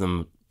save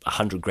them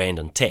 $100,000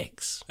 in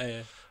tax,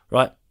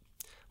 right?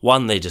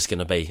 One, they're just going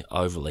to be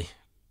overly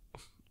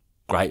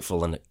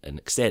grateful and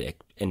ecstatic,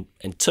 and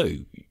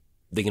two,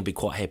 they're going to be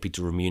quite happy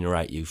to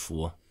remunerate you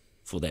for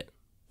that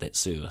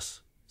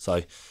service.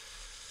 So,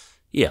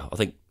 yeah, I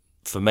think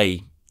for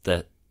me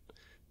the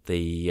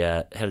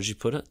how did you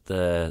put it?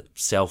 The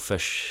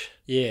selfish.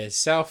 Yeah,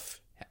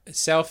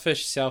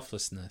 selfish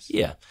selflessness.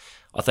 Yeah,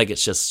 I think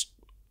it's just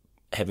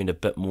having a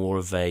bit more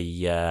of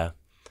an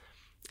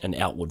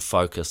outward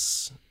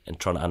focus and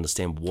trying to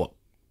understand what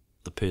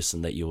the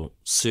person that you're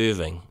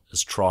serving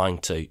is trying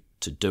to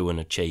do and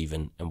achieve,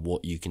 and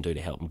what you can do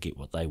to help them get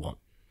what they want.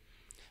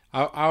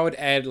 I would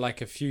add like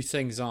a few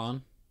things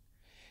on,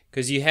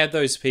 because you have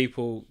those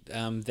people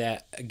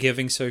that are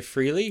giving so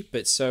freely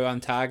but so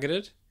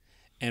untargeted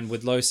and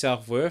with low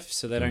self-worth,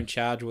 so they don't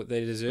charge what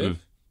they deserve.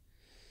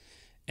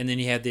 And then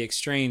you have the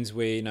extremes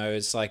where,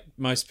 it's like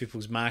most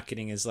people's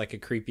marketing is like a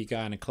creepy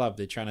guy in a club.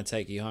 They're trying to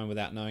take you home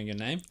without knowing your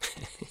name.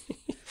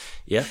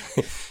 Yeah.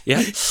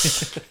 Yeah.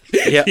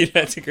 You'd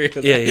have to agree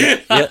with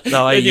that. Yeah.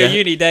 No, in your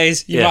uni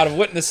days, you might have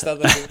witnessed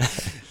other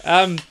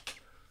things.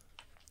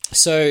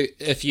 So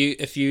if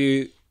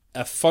you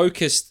are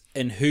focused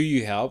in who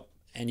you help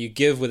and you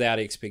give without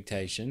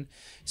expectation,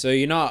 so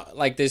you're not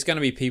like, there's going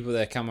to be people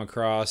that come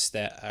across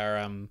that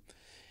are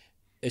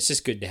it's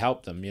just good to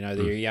help them. They're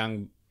a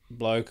young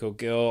bloke or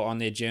girl on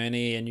their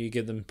journey, and you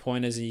give them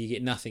pointers and you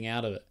get nothing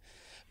out of it.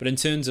 But in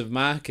terms of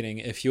marketing,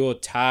 if you're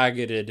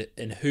targeted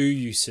in who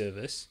you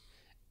service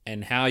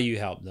and how you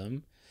help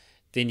them,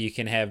 then you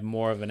can have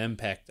more of an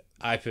impact.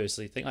 I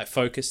personally think like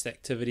focused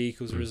activity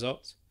equals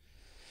results.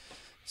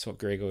 That's what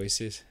Greg always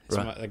says. It's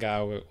the guy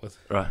I work with.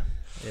 Right.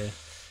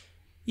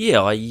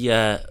 Yeah.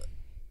 Yeah.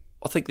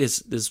 I think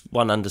there's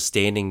one,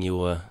 understanding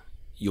your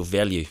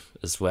value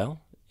as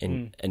well,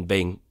 and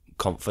being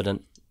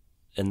confident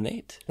in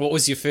that. What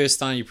was your first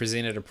time you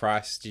presented a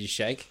price? Did you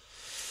shake?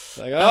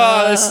 Like,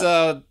 this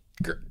 $10,000,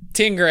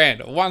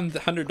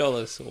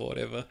 $100 or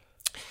whatever.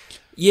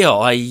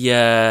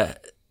 Yeah,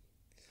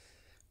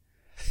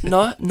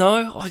 no,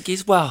 I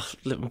guess. Well,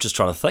 I'm just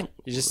trying to think.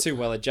 You're just too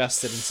well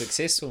adjusted and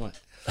successful, mate.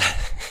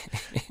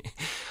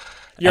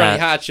 Your only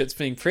hardship's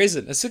being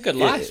present. It's a good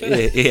life,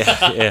 isn't it?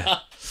 Yeah.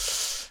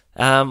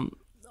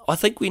 I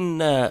think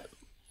when I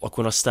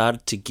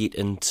started to get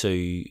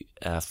into,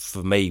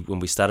 for me, when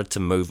we started to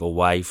move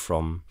away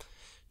from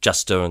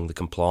just doing the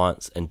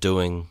compliance and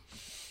doing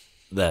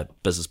the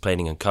business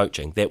planning and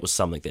coaching, that was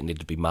something that needed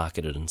to be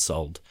marketed and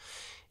sold.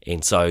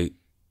 And so,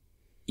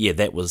 yeah,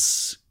 that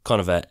was kind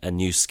of a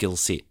new skill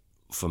set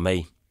for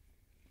me.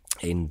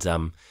 And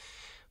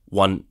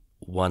one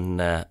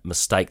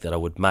mistake that I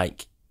would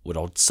make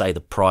I'd say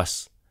the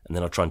price, and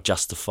then I'd try and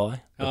justify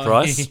the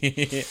price.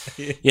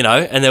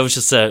 And there was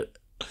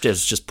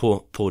just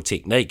poor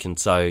technique. And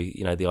so,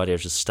 the idea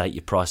is just state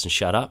your price and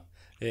shut up.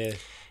 Yeah.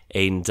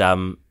 And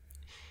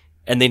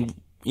then,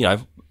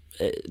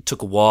 it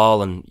took a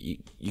while, and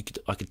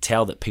I could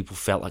tell that people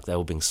felt like they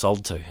were being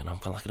sold to, and I'm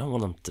kind of like, I don't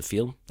want them to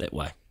feel that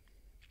way.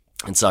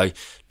 And so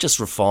just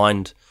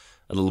refined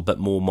a little bit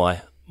more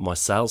my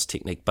sales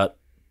technique, but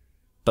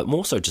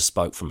more so just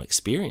spoke from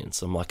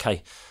experience. I'm like,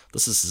 hey,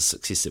 this is the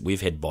success that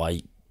we've had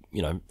by,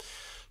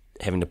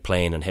 having a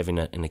plan and having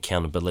an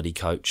accountability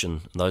coach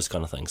and those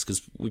kind of things,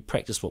 because we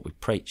practice what we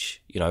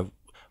preach. I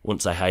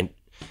wouldn't say, hey,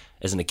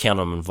 as an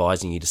accountant, I'm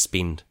advising you to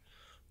spend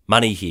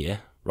money here,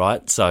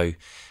 right? So,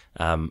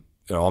 I'm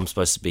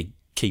supposed to be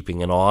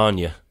keeping an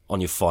eye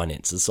on your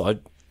finances, so I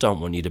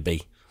don't want you to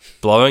be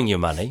blowing your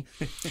money.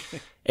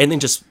 And then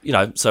just,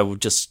 so we'll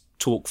just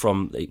talk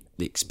from the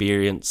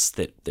experience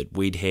that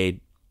we'd had,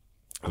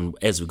 and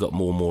as we got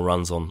more and more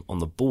runs on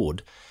the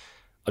board,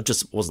 I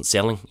just wasn't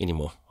selling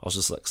anymore. I was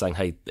just like saying,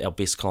 hey, our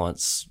best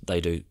clients, they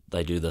do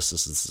this.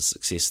 This is the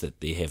success that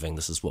they're having.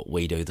 This is what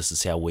we do. This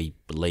is how we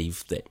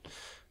believe that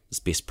is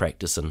best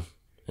practice in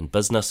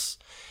business.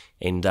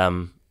 And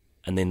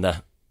then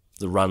the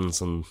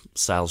runs and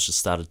sales just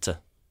started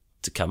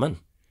to come in.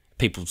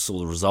 People saw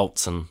the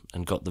results and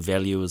got the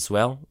value as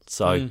well.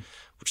 So,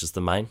 which is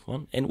the main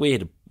one. And we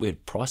had a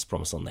price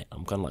promise on that.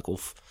 I'm kind of like,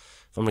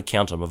 if I'm an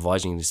accountant, I'm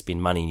advising you to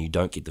spend money and you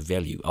don't get the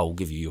value, I'll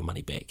give you your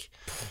money back.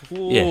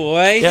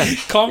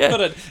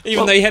 Confident,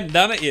 even though you hadn't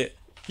done it yet.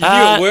 You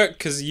knew it worked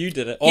because you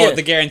did it. Or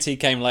the guarantee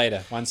came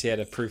later, once you had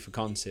a proof of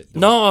concept.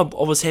 No,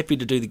 I was happy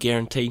to do the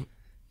guarantee.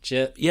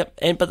 Yep.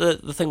 But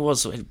the thing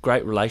was, I had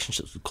great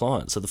relationships with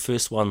clients. So the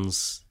first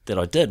ones that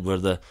I did were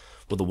the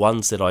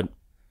ones that I,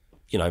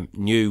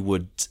 knew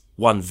would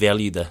one,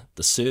 value the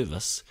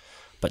service,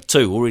 but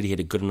two, already had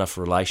a good enough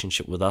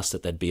relationship with us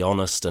that they'd be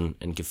honest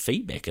and give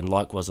feedback. And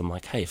likewise, I'm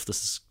like, hey,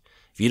 if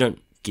you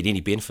don't get any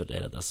benefit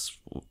out of this,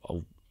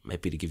 I'm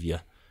happy to give you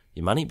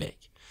your money back.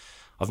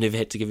 I've never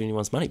had to give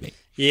anyone's money back.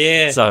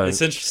 Yeah, So,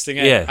 it's interesting.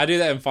 Eh? yeah. I do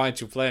that in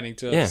financial planning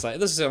too. Yeah. It's like,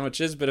 this is how much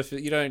it is, but if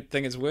you don't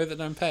think it's worth it,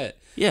 don't pay it.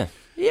 Yeah.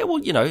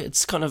 Well,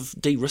 it's kind of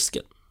de-risk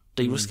it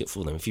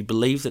for them. If you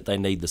believe that they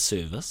need the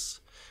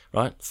service,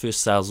 right?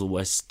 First sale's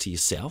always to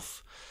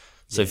yourself.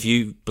 So if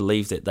you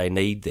believe that they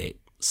need that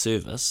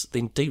service,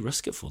 then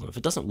de-risk it for them. If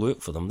it doesn't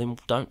work for them, then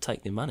don't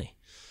take their money.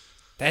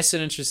 That's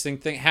an interesting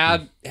thing.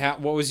 How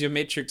what was your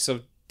metrics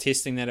of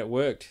testing that it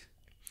worked?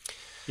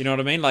 You know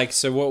what I mean? Like,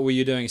 so what were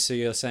you doing? So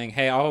you're saying,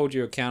 hey, I'll hold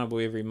you accountable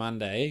every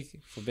Monday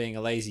for being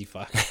a lazy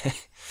fuck,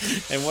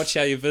 and watch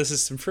how your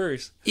business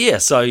improves. Yeah.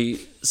 So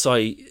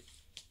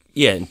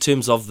in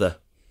terms of the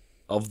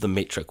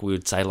metric, we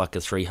would say like a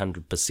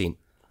 300%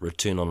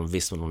 return on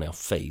investment on our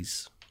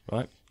fees,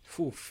 right?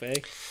 Oof, eh?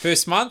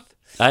 First month?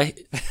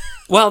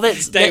 Well,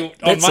 that's On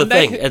the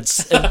Monday? thing.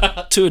 It's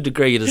to a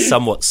degree, it is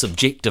somewhat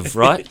subjective,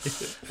 right?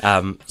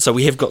 So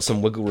we have got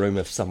some wiggle room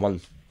if someone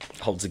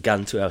holds a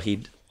gun to our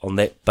head on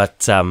that,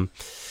 but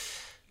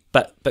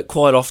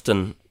quite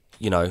often,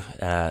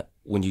 when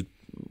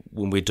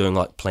we're doing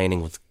like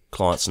planning with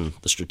clients and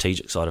the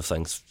strategic side of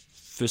things,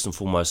 first and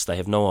foremost, they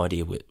have no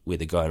idea where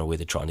they're going or where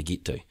they're trying to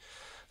get to.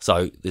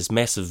 So there's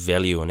massive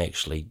value in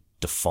actually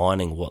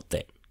defining what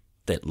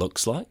that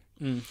looks like.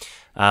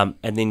 And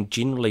then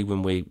generally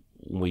when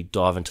we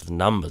dive into the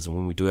numbers and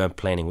when we do our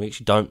planning, we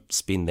actually don't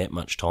spend that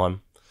much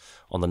time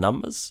on the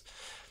numbers.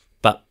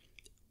 But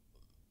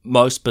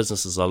most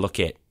businesses I look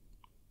at,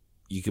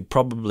 you could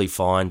probably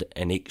find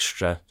an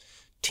extra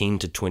 10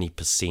 to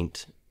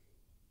 20%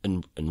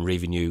 in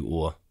revenue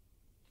or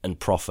in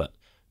profit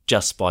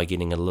just by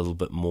getting a little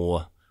bit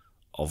more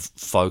of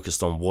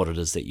focused on what it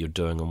is that you're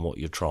doing and what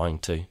you're trying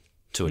to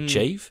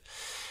achieve.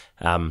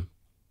 And,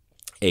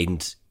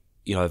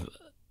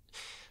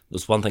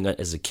 there's one thing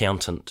as an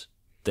accountant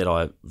that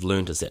I've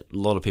learned is that a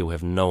lot of people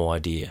have no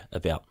idea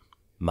about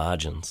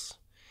margins,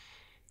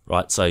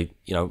 right? So,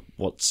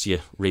 what's your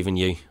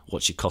revenue,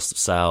 what's your cost of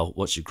sale,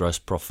 what's your gross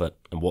profit,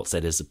 and what's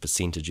that as a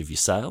percentage of your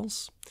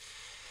sales?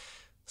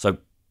 So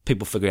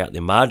people figure out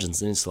their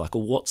margins and it's like,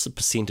 well, what's the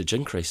percentage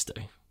increase do?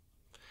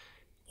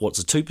 What's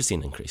a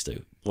 2% increase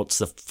do? What's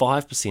the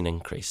 5%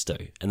 increase do?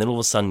 And then all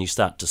of a sudden you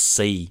start to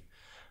see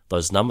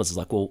those numbers. It's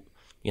like, well,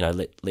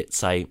 let's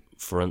say,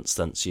 for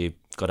instance, you've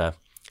got a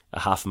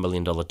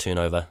 $500,000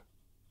 turnover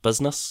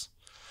business,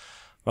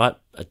 right?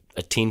 A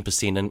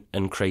 10%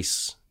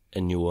 increase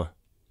in your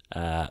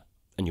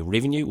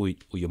revenue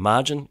or your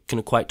margin can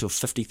equate to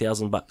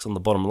 $50,000 on the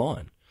bottom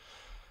line.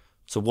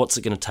 So what's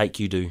it going to take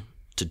you to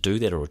do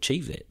that or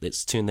achieve that?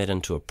 Let's turn that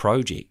into a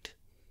project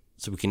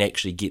so we can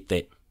actually get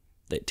that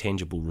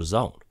tangible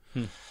result.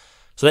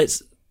 So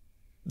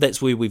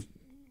that's where we've,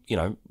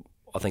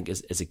 I think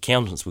as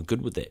accountants we're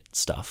good with that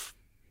stuff,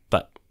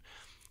 but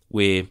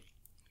we're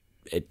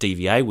at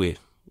DVA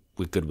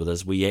we're good with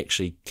is we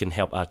actually can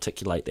help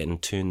articulate that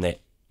and turn that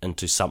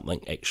into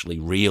something actually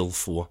real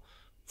for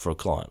a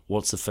client.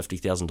 What's the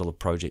 $50,000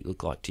 project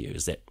look like to you?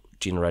 Is that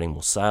generating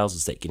more sales?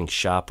 Is that getting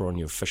sharper on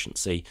your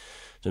efficiency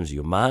in terms of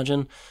your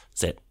margin?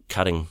 Is that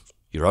cutting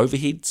your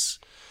overheads?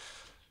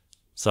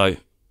 So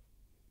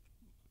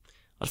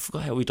I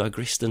forgot how we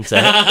digressed into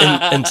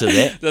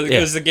that. It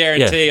was the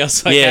guarantee. Yeah. I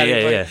was like,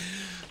 Yeah.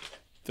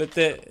 But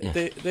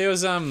there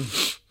was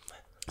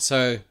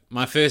so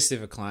my first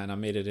ever client,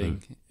 I'm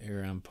editing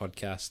her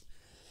podcast,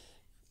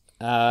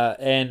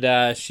 and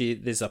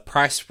there's a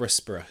price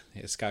whisperer.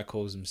 This guy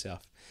calls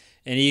himself,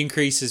 and he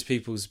increases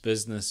people's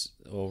business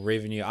or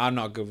revenue. I'm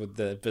not good with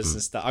the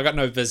business stuff. I got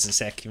no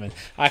business acumen.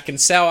 I can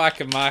sell, I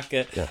can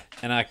market,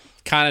 and I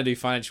kind of do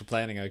financial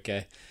planning.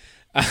 Okay.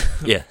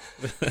 Yeah.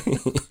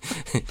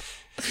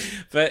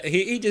 But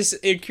he just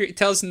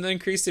tells them to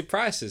increase their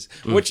prices,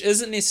 which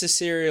isn't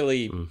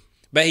necessarily...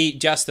 But he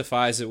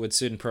justifies it with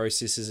certain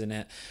processes and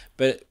that.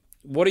 But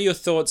what are your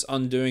thoughts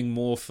on doing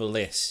more for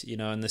less?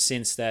 In the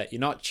sense that you're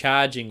not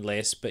charging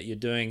less, but you're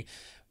doing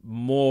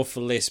more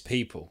for less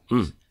people.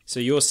 So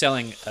you're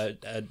selling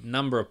a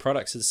number of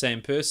products to the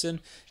same person,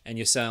 and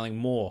you're selling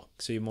more.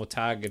 So you're more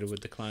targeted with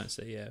the clients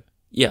that you have.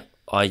 Yeah,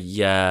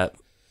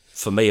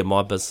 for me, in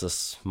my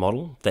business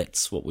model,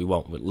 that's what we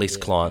want. With less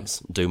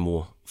clients, do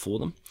more for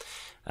them.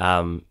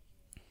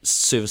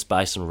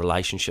 Service-based and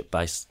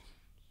relationship-based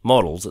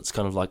models, it's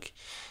kind of like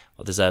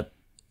there's a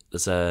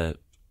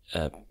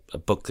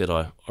book that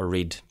I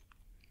read.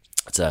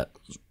 It's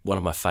one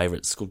of my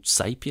favorites. It's called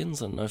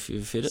Sapiens. I don't know if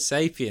you've heard it.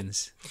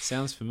 Sapiens. It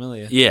sounds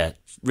familiar. Yeah,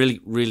 really,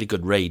 really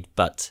good read.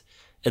 But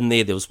in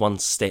there was one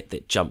stat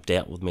that jumped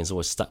out with me, has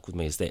always stuck with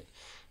me, is that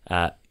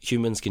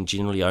humans can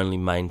generally only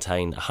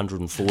maintain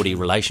 140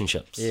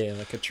 relationships. Yeah,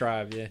 like a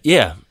tribe, yeah.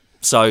 Yeah.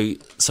 So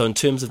in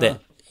terms of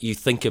that, you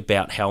think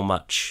about how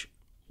much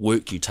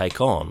work you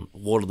take on,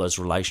 what do those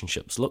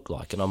relationships look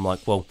like? And I'm like,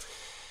 well,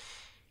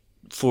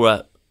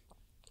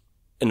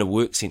 in a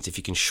work sense, if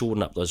you can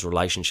shorten up those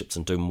relationships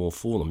and do more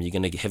for them, you're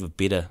going to have a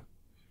better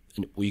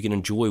you can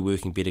enjoy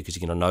working better because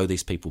you're going to know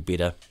these people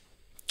better.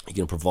 You're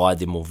going to provide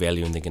them more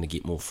value, and they're going to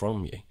get more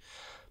from you.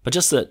 But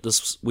just that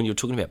this, when you're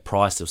talking about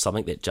price, there was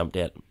something that jumped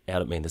out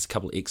at me. And there's a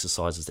couple of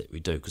exercises that we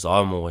do because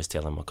I'm always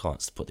telling my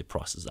clients to put their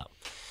prices up.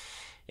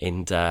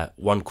 And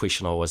one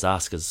question I always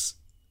ask is,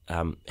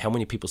 how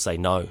many people say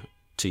no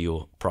to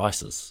your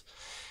prices?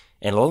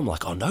 And a lot of them are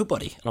like, oh,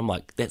 nobody. And I'm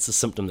like, that's a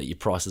symptom that your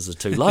prices are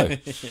too low,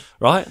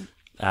 right?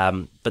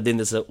 But then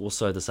there's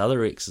also this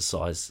other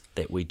exercise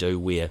that we do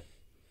where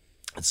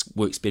it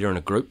works better in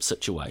a group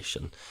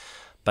situation.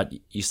 But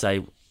you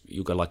say,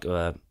 you've got like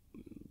the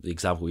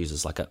example we use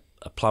is like a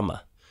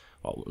plumber.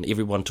 Right? And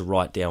everyone to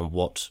write down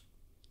what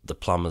the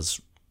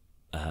plumber's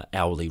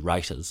hourly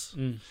rate is.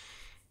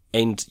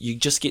 And you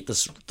just get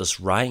this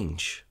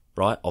range,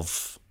 right,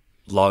 of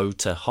low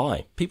to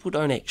high. People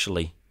don't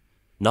actually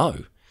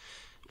know.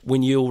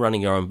 When you're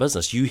running your own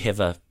business, you have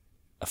a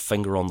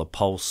finger on the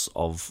pulse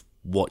of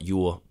what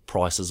your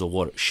price is or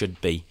what it should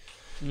be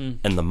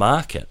in the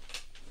market.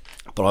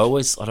 But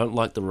I don't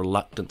like the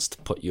reluctance to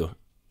put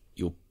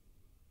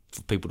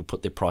for people to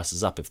put their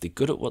prices up. If they're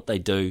good at what they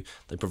do,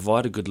 they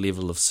provide a good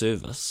level of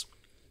service,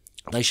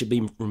 they should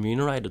be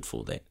remunerated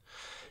for that.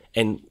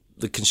 And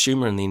the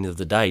consumer, in the end of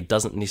the day,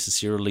 doesn't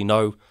necessarily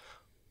know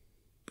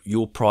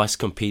your price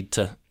compared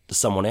to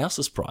someone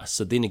else's price.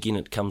 So then again,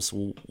 it comes,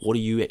 well, what are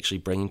you actually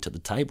bringing to the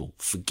table?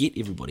 Forget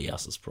everybody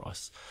else's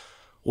price.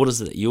 What is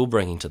it that you're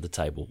bringing to the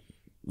table?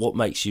 What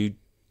makes you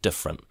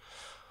different?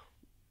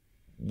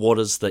 What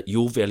is that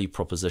your value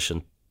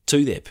proposition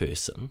to that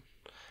person?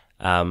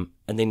 And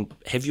then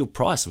have your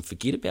price and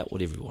forget about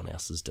what everyone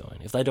else is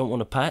doing. If they don't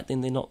want to pay it,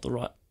 then they're not the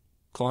right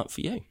client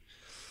for you.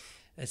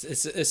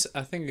 It's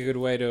I think a good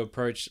way to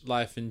approach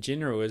life in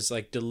general is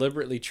like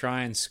deliberately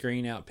try and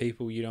screen out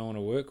people you don't want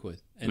to work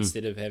with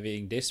instead of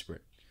being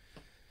desperate.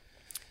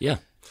 Yeah.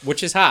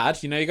 Which is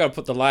hard. You know, you got to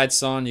put the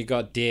lights on, you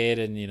got dead,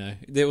 and, you know.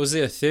 Was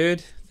there a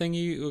third thing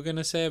you were going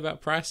to say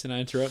about price and I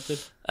interrupted?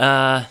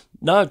 No,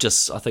 I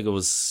think it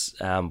was,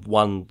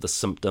 one, the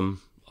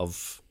symptom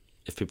of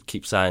if people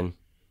keep saying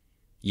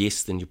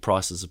yes, then your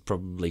prices are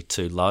probably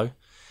too low.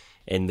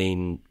 And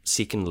then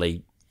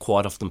secondly,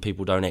 quite often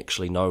people don't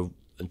actually know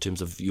in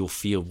terms of your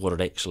field what it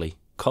actually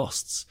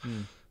costs.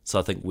 So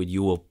I think when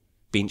you're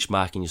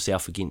benchmarking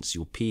yourself against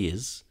your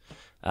peers,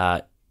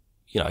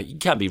 you know, you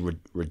can't be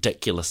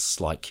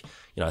ridiculous like,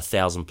 you know,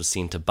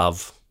 1,000%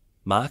 above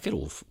market,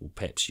 or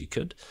perhaps you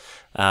could.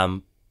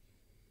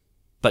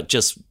 But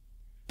just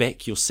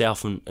back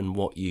yourself in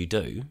what you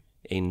do.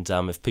 And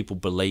if people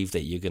believe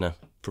that you're going to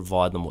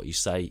provide them what you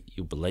say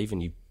you'll believe,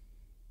 and you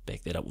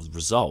back that up with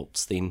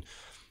results, then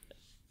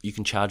you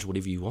can charge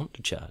whatever you want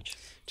to charge.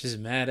 Which is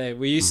mad, eh?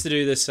 We used to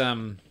do this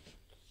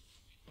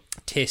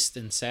test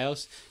in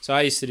sales. So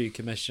I used to do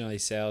commission-only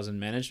sales and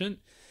management.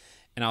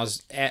 And I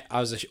was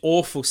an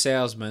awful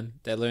salesman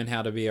that learned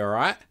how to be all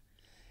right,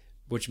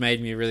 which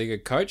made me a really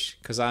good coach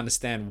because I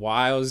understand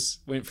why I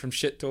went from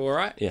shit to all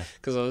right. Yeah.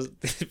 Because I was,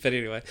 but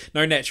anyway,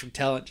 no natural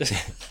talent,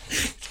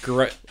 just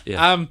great.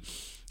 Yeah.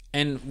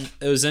 And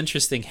it was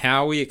interesting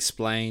how we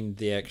explained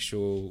the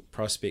actual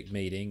prospect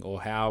meeting,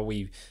 or how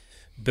we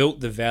built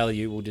the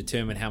value will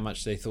determine how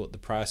much they thought the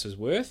price was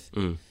worth,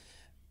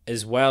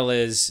 as well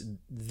as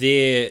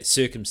their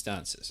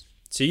circumstances.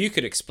 So you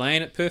could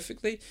explain it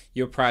perfectly,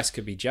 your price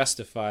could be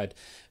justified,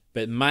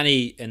 but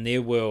money in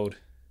their world,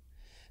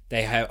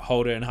 they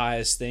hold it in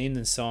higher esteem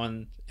than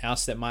someone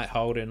else that might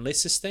hold it in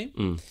less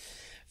esteem.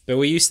 But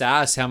we used to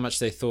ask how much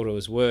they thought it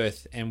was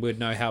worth, and we'd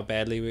know how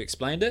badly we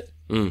explained it,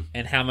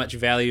 and how much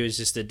value is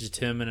just a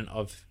determinant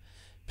of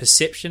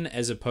perception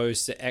as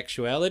opposed to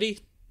actuality.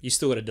 You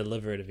still got to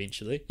deliver it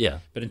eventually. Yeah.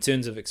 But in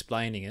terms of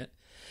explaining it,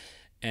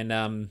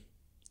 and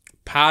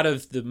part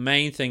of the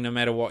main thing, no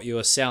matter what you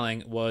were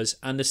selling, was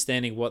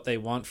understanding what they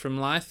want from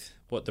life,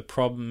 what the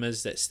problem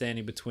is that's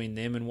standing between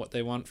them and what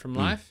they want from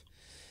life,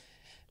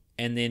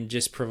 and then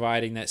just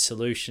providing that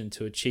solution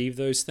to achieve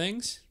those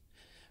things.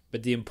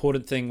 But the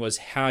important thing was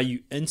how you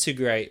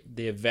integrate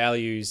their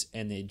values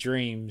and their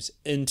dreams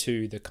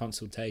into the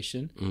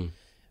consultation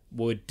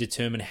would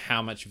determine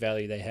how much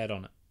value they had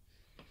on it.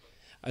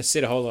 I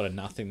said a whole lot of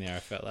nothing there, I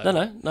felt like.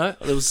 No.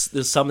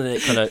 There's something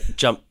that kind of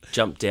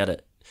jumped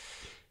out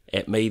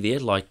at me there.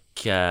 Like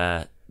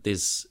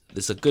there's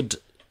a good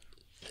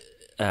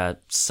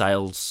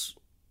sales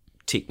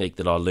technique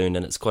that I learned,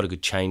 and it's quite a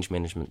good change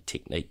management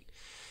technique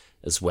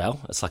as well.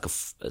 It's like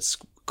it's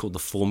called the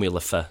formula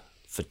for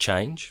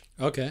change.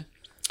 Okay.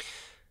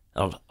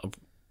 I'll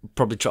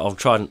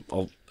try and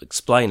I'll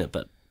explain it,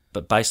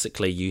 but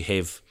basically you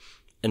have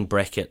in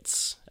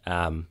brackets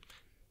a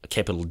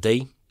capital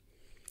D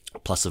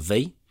plus a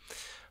V,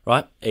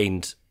 right?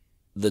 And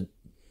the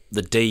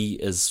D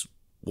is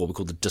what we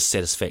call the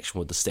dissatisfaction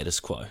with the status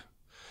quo.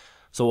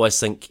 So I always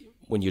think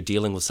when you're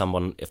dealing with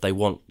someone, if they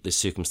want their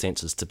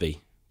circumstances to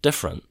be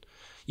different,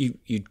 you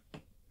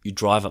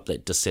drive up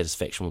that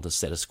dissatisfaction with the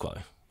status quo,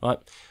 right?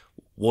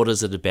 What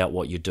is it about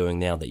what you're doing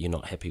now that you're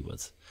not happy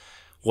with?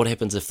 What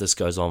happens if this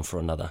goes on for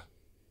another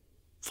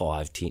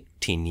 5,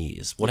 10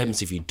 years? What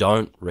happens if you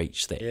don't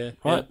reach that,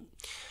 right?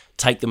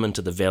 take them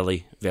into the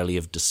valley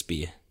of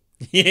despair.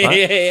 Yeah,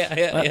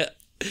 Right? yeah.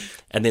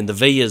 And then the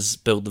V is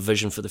build the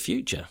vision for the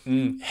future.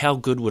 How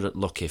good would it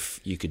look if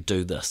you could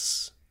do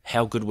this?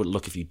 How good would it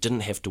look if you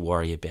didn't have to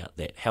worry about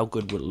that? How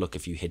good would it look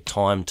if you had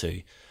time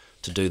to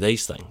do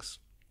these things?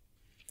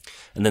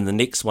 And then the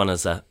next one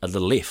is a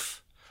little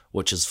F,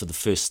 which is for the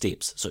first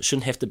steps. So it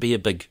shouldn't have to be a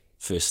big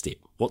first step.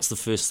 What's the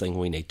first thing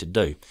we need to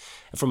do?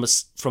 And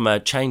from a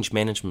change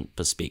management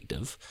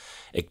perspective,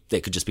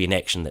 that could just be an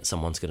action that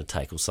someone's going to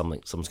take or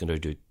something someone's going to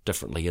do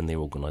differently in their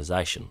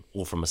organisation.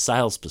 Or from a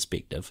sales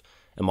perspective,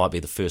 it might be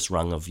the first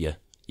rung of your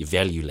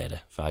value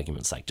ladder, for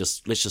argument's sake.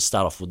 Let's just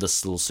start off with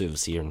this little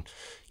service here and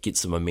get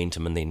some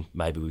momentum, and then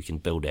maybe we can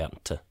build out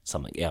into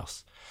something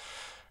else.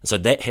 And so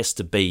that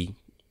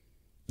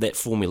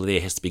formula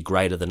there has to be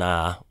greater than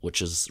R,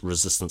 which is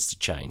resistance to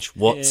change.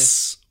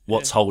 What's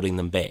holding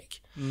them back?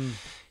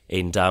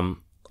 And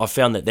I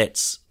found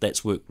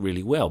that's worked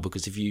really well,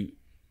 because if you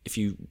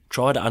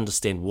try to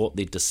understand what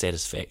their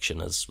dissatisfaction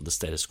is with the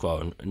status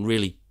quo and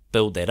really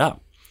build that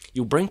up,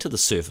 you'll bring to the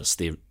surface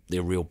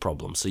their real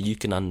problems, so you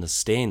can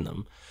understand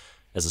them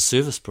as a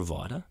service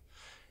provider,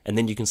 and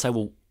then you can say,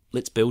 well,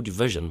 let's build your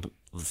vision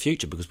of the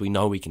future because we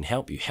know we can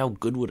help you. How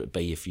good would it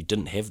be if you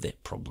didn't have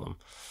that problem?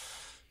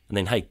 And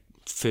then, hey,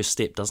 first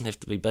step doesn't have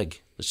to be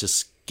big. Let's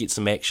just get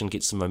some action,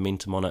 get some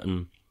momentum on it,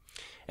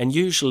 and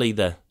usually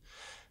the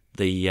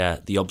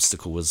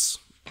obstacle is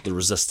the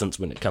resistance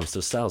when it comes to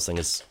a sales thing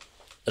is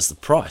the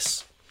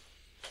price,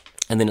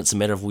 and then it's a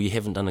matter of, well, you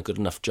haven't done a good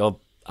enough job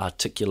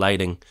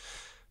articulating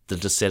the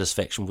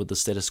dissatisfaction with the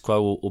status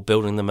quo, or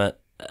building them a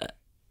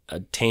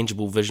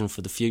tangible vision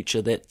for the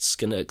future that's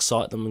going to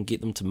excite them and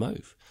get them to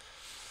move.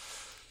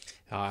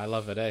 Oh, I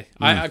love it,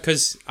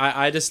 Because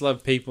I just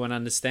love people and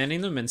understanding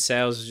them, and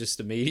sales is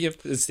just a medium.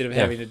 Instead of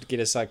having to get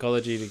a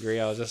psychology degree,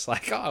 I was just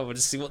like, I want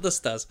to see what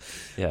this does.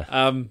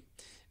 Yeah.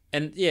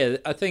 And yeah,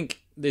 I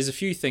think there's a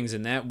few things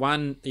in that.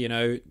 One,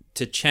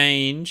 to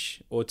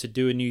change or to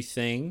do a new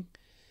thing,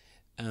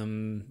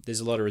 there's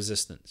a lot of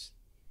resistance.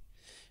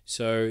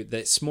 So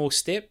that small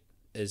step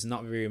is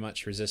not very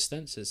much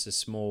resistance. It's a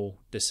small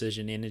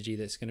decision energy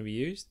that's going to be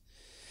used.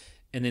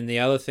 And then the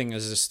other thing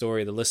is a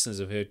story the listeners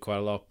have heard quite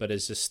a lot, but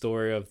it's the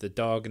story of the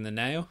dog and the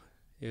nail.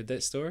 You heard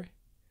that story?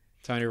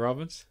 Tony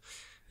Robbins?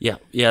 Yeah,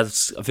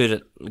 I've heard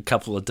it in a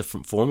couple of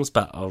different forms,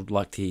 but I'd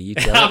like to hear you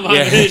tell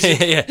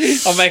it.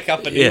 Yeah. I'll make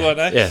up a new one,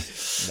 eh?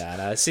 Yeah.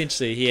 No,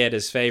 essentially he had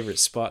his favourite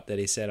spot that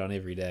he sat on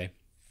every day.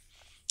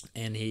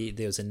 And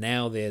there was a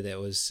nail there that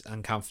was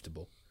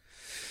uncomfortable.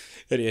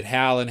 That he'd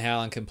howl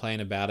and complain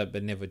about it,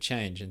 but never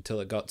change, until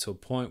it got to a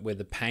point where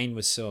the pain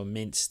was so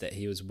immense that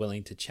he was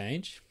willing to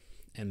change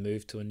and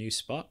move to a new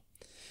spot.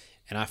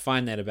 And I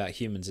find that about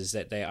humans, is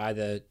that they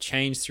either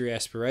change through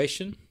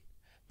aspiration,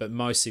 but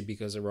mostly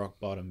because of rock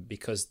bottom,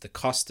 because the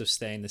cost of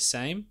staying the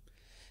same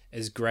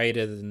is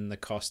greater than the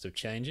cost of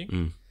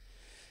changing.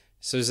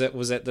 So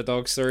was that the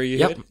dog story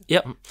you heard?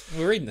 Yep.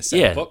 We're reading the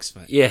same books,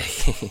 mate. Yeah.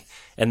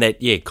 And that,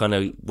 kind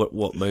of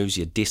what moves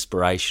you,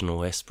 desperation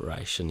or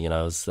aspiration,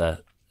 is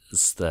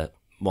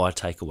my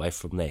takeaway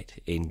from that.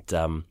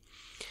 And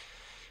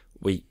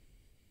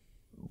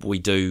we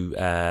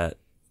do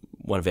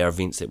one of our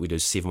events that we do,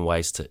 7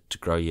 ways to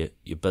grow your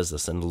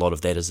business, and a lot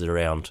of that is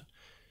around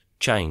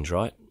change,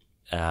 right?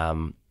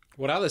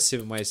 What are the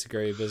 7 ways to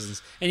grow your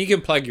business? And you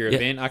can plug your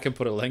event. I can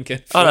put a link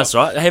in. Oh, that's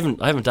right. I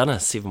haven't done a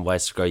 7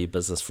 ways to grow your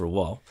business for a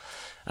while.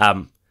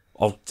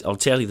 I'll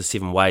tell you the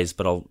 7 ways,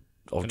 but I'll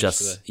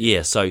just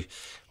So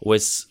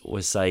always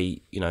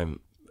say,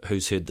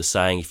 who's heard the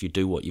saying, if you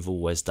do what you've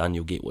always done,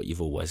 you'll get what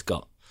you've always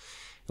got.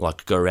 I like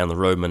to go around the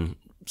room and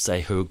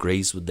say who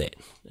agrees with that,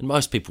 and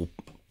most people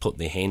put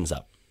their hands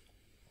up.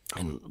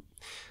 And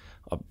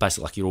I'm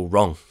basically like, you're all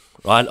wrong,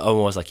 right? I'm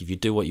always like, if you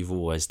do what you've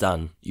always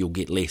done, you'll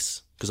get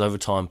less, because over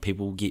time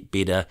people get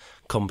better,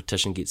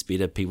 competition gets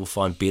better, people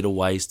find better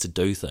ways to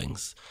do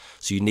things.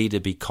 So you need to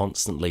be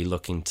constantly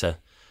looking to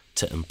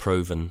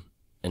improve and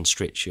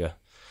stretch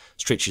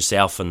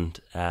yourself and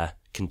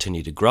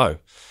continue to grow.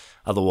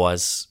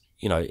 Otherwise,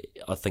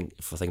 I think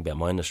if I think about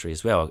my industry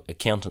as well,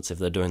 accountants, if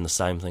they're doing the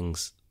same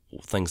things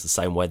the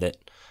same way that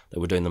they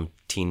were doing them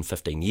 10,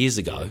 15 years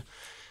ago,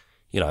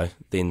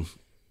 then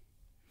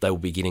they will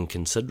be getting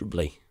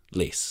considerably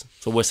less.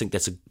 So I always think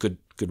that's a good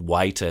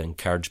way to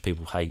encourage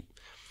people, hey,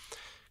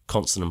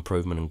 constant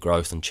improvement and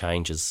growth and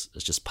change is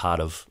just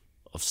part of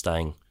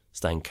staying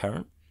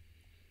current.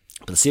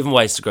 But the 7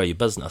 ways to grow your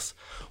business,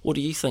 what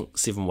do you think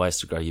 7 ways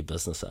to grow your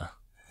business are?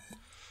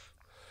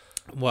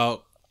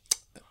 Well,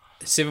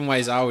 7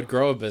 ways I would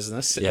grow a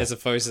business as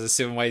opposed to the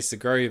 7 ways to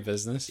grow your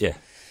business. Yeah.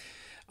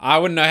 I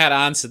wouldn't know how to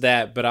answer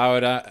that, but I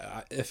would,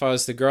 if I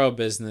was to grow a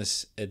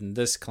business in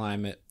this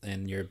climate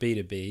and you're a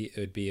B2B, it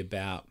would be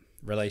about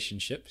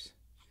relationships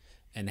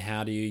and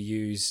how do you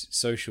use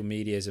social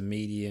media as a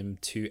medium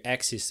to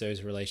access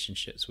those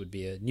relationships would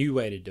be a new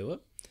way to do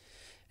it.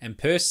 And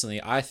personally,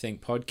 I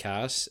think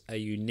podcasts are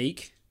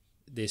unique.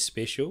 They're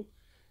special.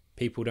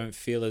 People don't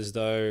feel as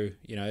though,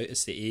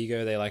 it's the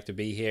ego. They like to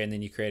be here, and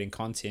then you're creating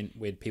content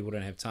where people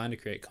don't have time to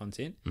create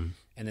content.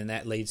 And then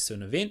that leads to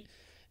an event.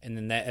 and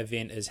then that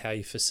event is how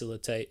you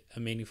facilitate a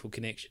meaningful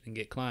connection and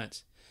get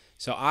clients.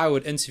 So I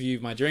would interview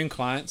my dream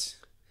clients,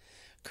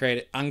 create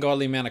an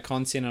ungodly amount of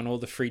content on all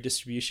the free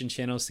distribution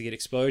channels to get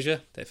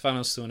exposure, that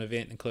funnels to an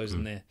event and close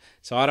them there.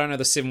 So I don't know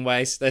the 7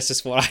 ways. That's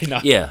just what I know.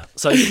 Yeah.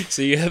 So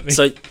so you hit me.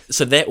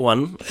 So that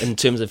one, in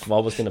terms of if I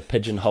was going to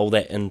pigeonhole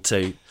that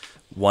into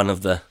one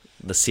of the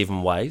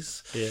 7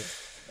 ways,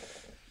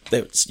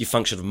 that's your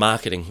function of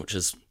marketing, which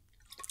is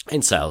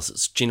in sales.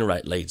 It's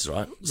generate leads,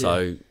 right? Yeah.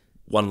 So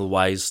one of the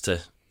ways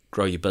to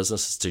grow your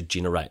business is to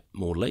generate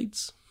more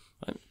leads,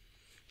 right?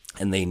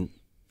 And then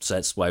so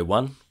that's way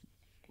 1.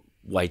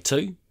 Way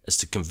 2 is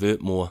to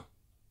convert more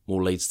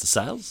leads to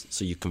sales.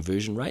 So your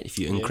conversion rate, if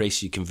you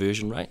increase your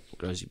conversion rate, it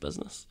grows your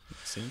business.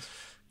 Makes sense.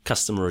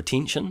 Customer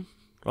retention,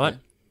 right?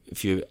 Yeah.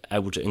 If you're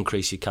able to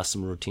increase your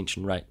customer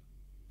retention rate,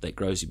 that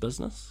grows your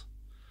business.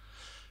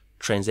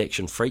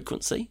 Transaction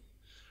frequency,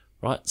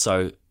 right?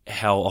 So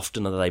how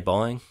often are they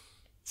buying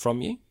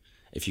from you?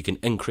 If you can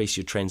increase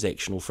your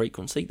transactional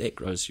frequency, that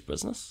grows your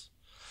business.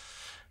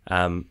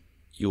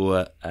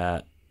 Your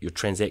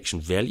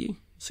transaction value,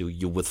 so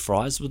you're with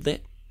fries with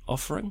that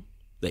offering,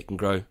 that can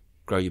grow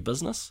your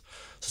business.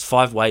 So it's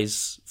 5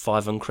 ways,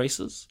 5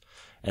 increases,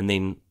 and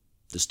then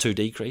there's 2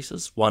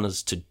 decreases. One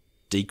is to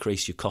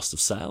decrease your cost of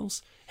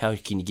sales. How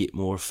can you get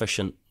more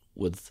efficient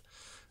with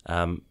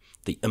the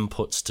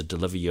inputs to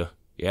deliver your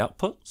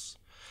outputs?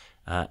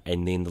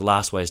 And then the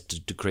last way is to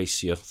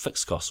decrease your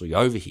fixed costs or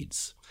your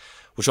overheads,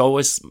 which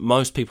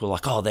most people are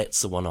like, oh,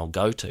 that's the one I'll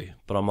go to.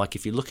 But I'm like,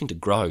 if you're looking to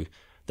grow,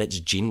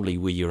 that's generally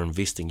where you're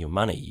investing your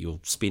money.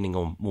 You're spending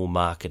on more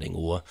marketing,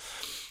 or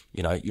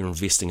you're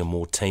investing in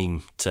more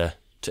team to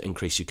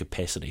increase your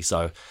capacity.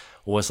 So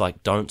always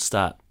like, don't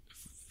start.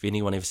 If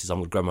anyone ever says I'm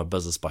going to grow my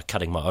business by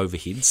cutting my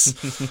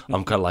overheads,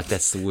 I'm kind of like,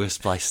 that's the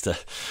worst place to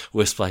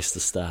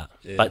start.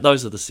 Yeah. But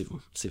those are the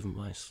seven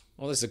ways.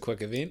 Well, this is a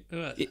quick event.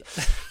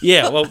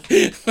 Yeah. Well,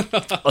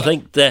 I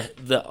think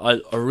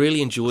that I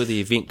really enjoy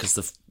the event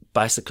because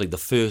basically the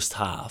first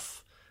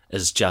half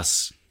is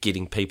just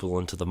getting people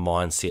into the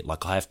mindset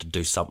like, I have to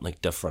do something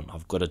different.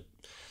 I've got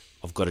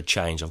to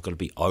change. I've got to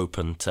be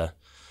open to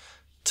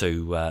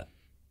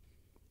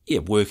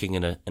working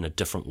in a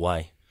different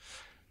way.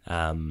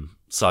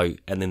 So,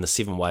 and then the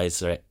 7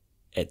 ways are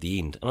at the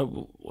end. And I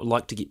would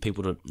like to get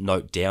people to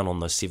note down on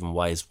those 7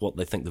 ways what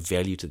they think the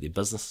value to their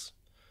business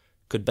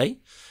could be.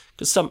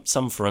 Because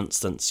some, for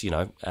instance, if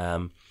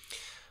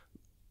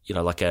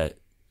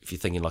you're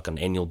thinking like an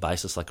annual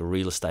basis, like a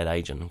real estate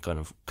agent, kind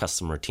of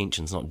customer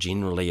retention is not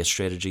generally a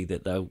strategy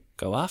that they'll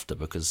go after,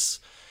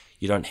 because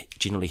you don't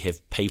generally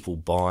have people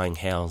buying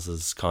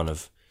houses kind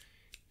of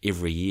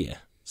every year.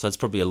 So it's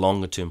probably a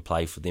longer term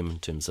play for them in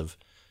terms of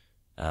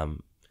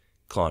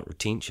client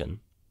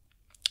retention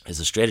as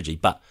a strategy.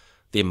 But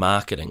their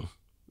marketing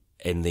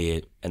and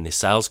their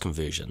sales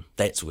conversion,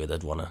 that's where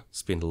they'd want to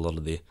spend a lot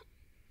of their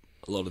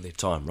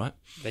time, right?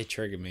 They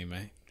trigger me,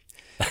 mate.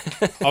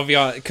 I'll be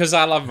honest, because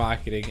I love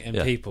marketing and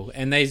people,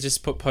 and they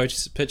just put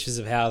pictures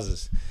of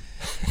houses.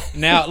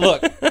 Now,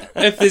 look,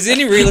 if there's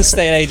any real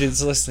estate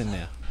agents listening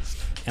now,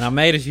 and I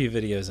made a few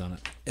videos on it,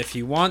 if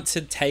you want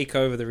to take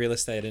over the real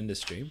estate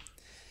industry,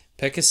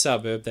 pick a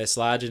suburb that's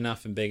large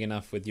enough and big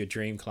enough with your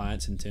dream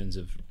clients in terms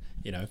of,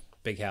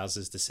 big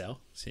houses to sell,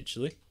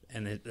 essentially,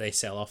 and they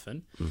sell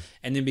often,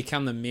 and then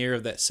become the mayor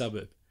of that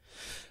suburb.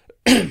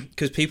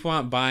 Because people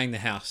aren't buying the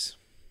house.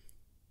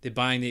 They're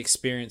buying the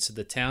experience of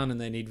the town, and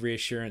they need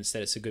reassurance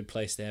that it's a good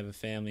place to have a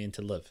family and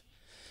to live.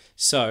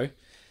 So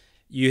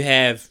you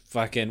have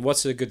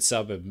what's a good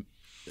suburb?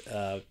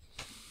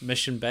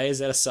 Mission Bay, is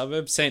that a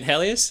suburb? St.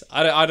 Heliers?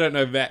 I don't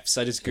know maps.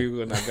 I just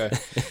Google and I go.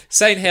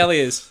 St.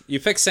 Heliers. You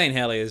pick St.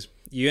 Heliers.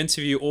 You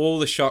interview all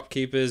the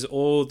shopkeepers,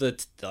 all the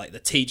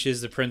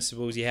teachers, the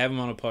principals. You have them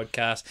on a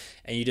podcast,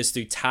 and you just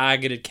do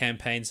targeted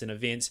campaigns and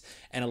events.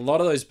 And a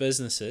lot of those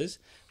businesses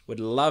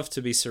would love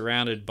to be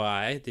surrounded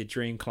by their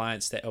dream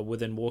clients that are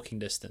within walking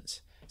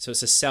distance. So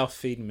it's a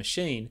self-feeding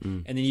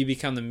machine, and then you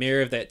become the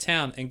mayor of that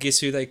town, and guess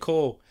who they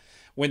call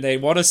when they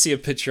want to see a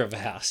picture of a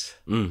house?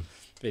 But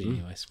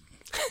anyways.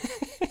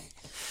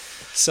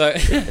 So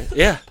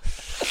yeah.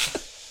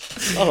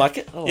 I like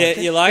it.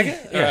 You like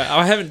it? Yeah. All right.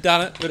 I haven't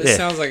done it, but it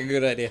sounds like a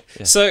good idea.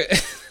 Yeah. So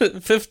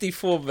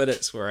 54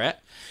 minutes we're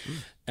at.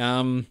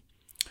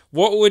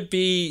 What would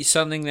be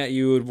something that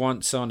you would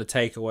want someone to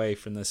take away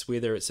from this,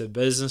 whether it's a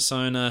business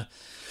owner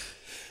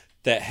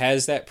that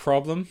has that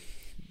problem,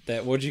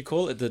 that, what do you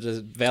call it,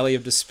 the valley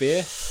of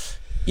despair?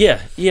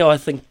 Yeah, I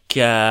think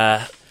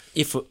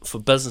for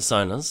business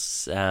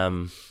owners,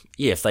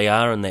 if they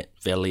are in that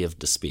valley of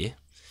despair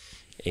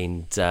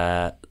and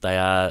they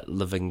are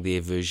living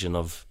their version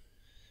of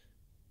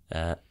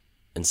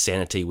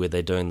insanity where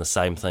they're doing the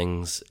same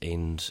things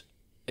and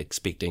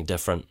expecting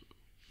different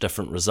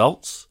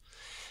results,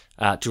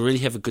 to really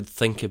have a good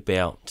think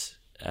about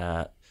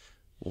what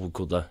we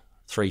call the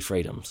 3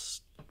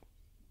 freedoms.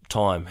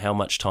 Time. How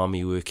much time are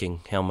you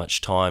working? How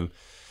much time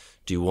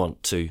do you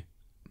want to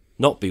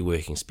not be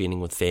working, spending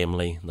with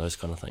family, those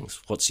kind of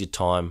things? What's your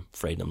time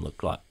freedom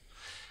look like?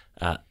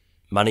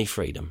 Money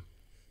freedom.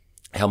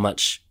 How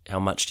much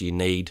do you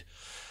need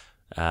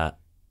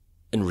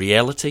in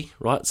reality,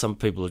 right? Some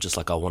people are just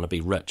like, I want to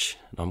be rich.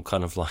 And I'm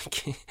kind of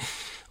like,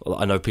 well,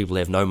 I know people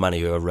have no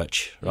money who are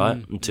rich,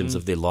 right? In terms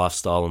of their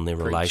lifestyle and their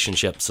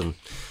relationships. And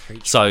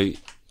so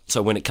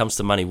when it comes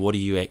to money, what do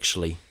you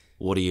actually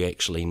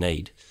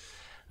need?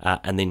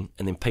 And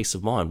then peace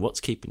of mind.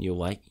 What's keeping you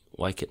awake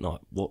at night?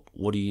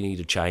 What do you need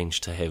to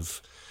change to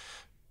have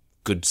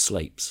good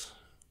sleeps?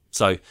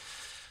 So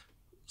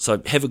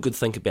have a good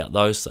think about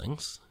those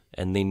things.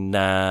 And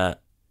then,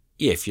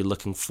 if you're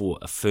looking for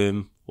a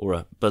firm or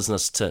a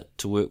business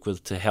to work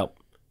with to help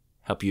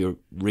you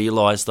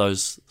realise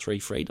those 3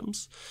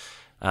 freedoms,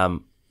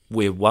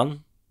 we're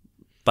one,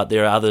 but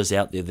there are others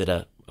out there that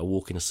are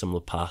walking a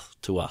similar path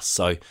to us.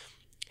 So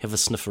have a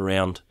sniff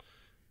around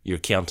your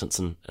accountants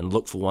and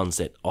look for ones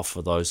that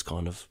offer those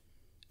kind of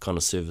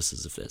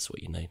services if that's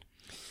what you need.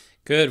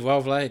 Good,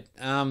 well played.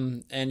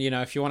 And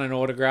if you want an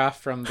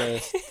autograph from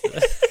the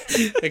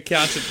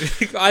accountant,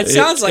 it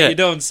sounds like you're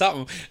doing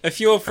something.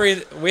 If you're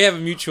free, we have a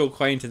mutual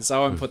acquaintance. I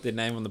won't put their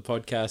name on the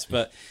podcast,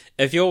 but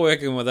if you're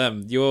working with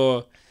him,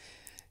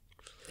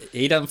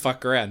 he doesn't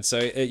fuck around. So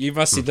you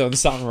must be doing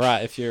something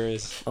right if you're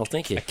his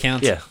thank you.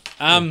 accountant.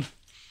 Yeah.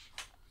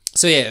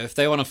 So if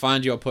they want to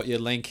find you, I'll put your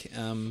link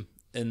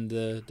in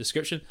the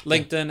description.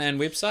 LinkedIn and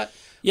website.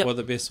 Yep. What are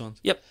the best ones?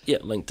 Yep.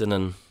 LinkedIn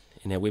and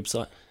our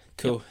website.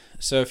 Cool. Yep.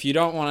 So if you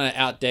don't want an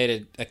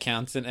outdated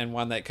accountant and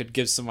one that could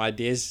give some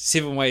ideas,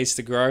 7 ways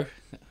to grow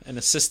in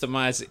a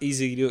systemized,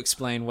 easy to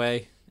explain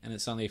way, and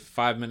it's only a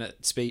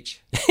 5-minute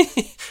speech.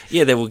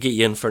 Yeah, that will get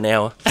you in for an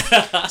hour.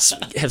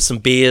 Have some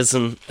beers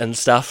and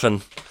stuff, or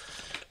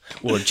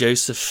a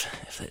juice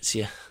if that's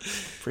your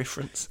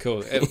preference.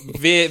 Cool.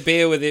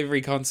 Beer with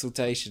every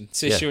consultation,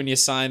 especially when you're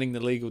signing the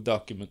legal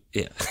document.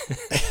 Yeah.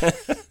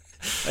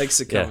 Thanks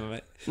for coming,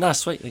 mate. No,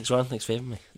 sweet. Thanks, Ryan. Thanks for having me.